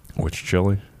 Nothing. Which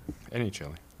chili? Any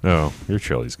chili. No, your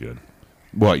chili's good.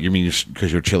 What? You mean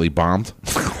because your chili bombed?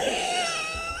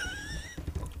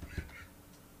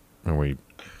 Are we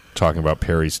talking about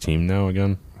Perry's team now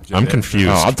again? Yeah, I'm yeah. confused.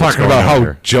 No, I'm What's talking going about on how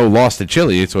here? Joe lost to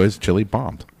chili, so his chili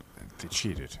bombed. They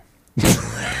cheated.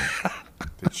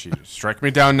 They cheated. Strike me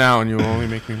down now, and you will only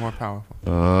make me more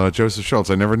powerful. Joseph Schultz,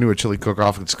 I never knew a chili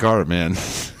cook-off could scar it, man.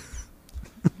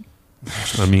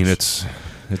 I mean, it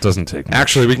doesn't take much.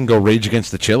 Actually, we can go Rage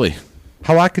Against the Chili.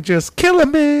 How I could just kill a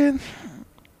man.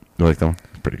 You like that one?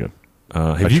 Pretty good.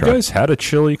 Have you tried. guys had a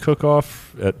chili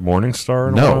cook-off at Morningstar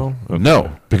in a No, while? Okay.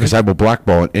 no, because I will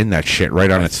blackball it in that shit right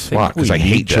on its think spot because we I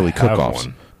hate need to chili have cook-offs.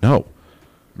 one. No.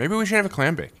 Maybe we should have a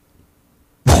clam bake.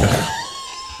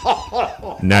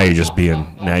 Now you're just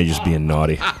being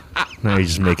naughty. Now you're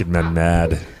just making men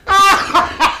mad.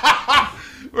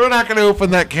 We're not going to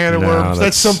open that can of No, worms. That's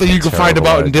that's something you a can find terrible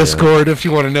about in idea. Discord if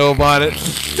you want to know about it.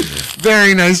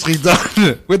 Very nicely done.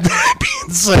 With that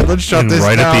being said, let's shut And this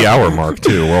right down. at the hour mark,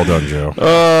 too. Well done, Joe.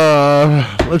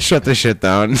 Let's shut this shit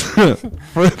down.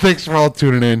 Thanks for all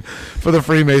tuning in for the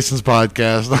Freemasons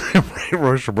podcast. I'm Ray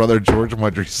Roche, your brother George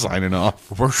Mudry signing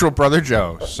off. Worship Brother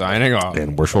Joe signing off.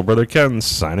 And Worshipful Brother Ken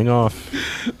signing off.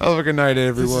 Have a good night,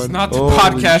 everyone. This is not the Holy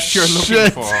podcast you're looking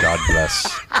shit. for. God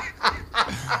bless.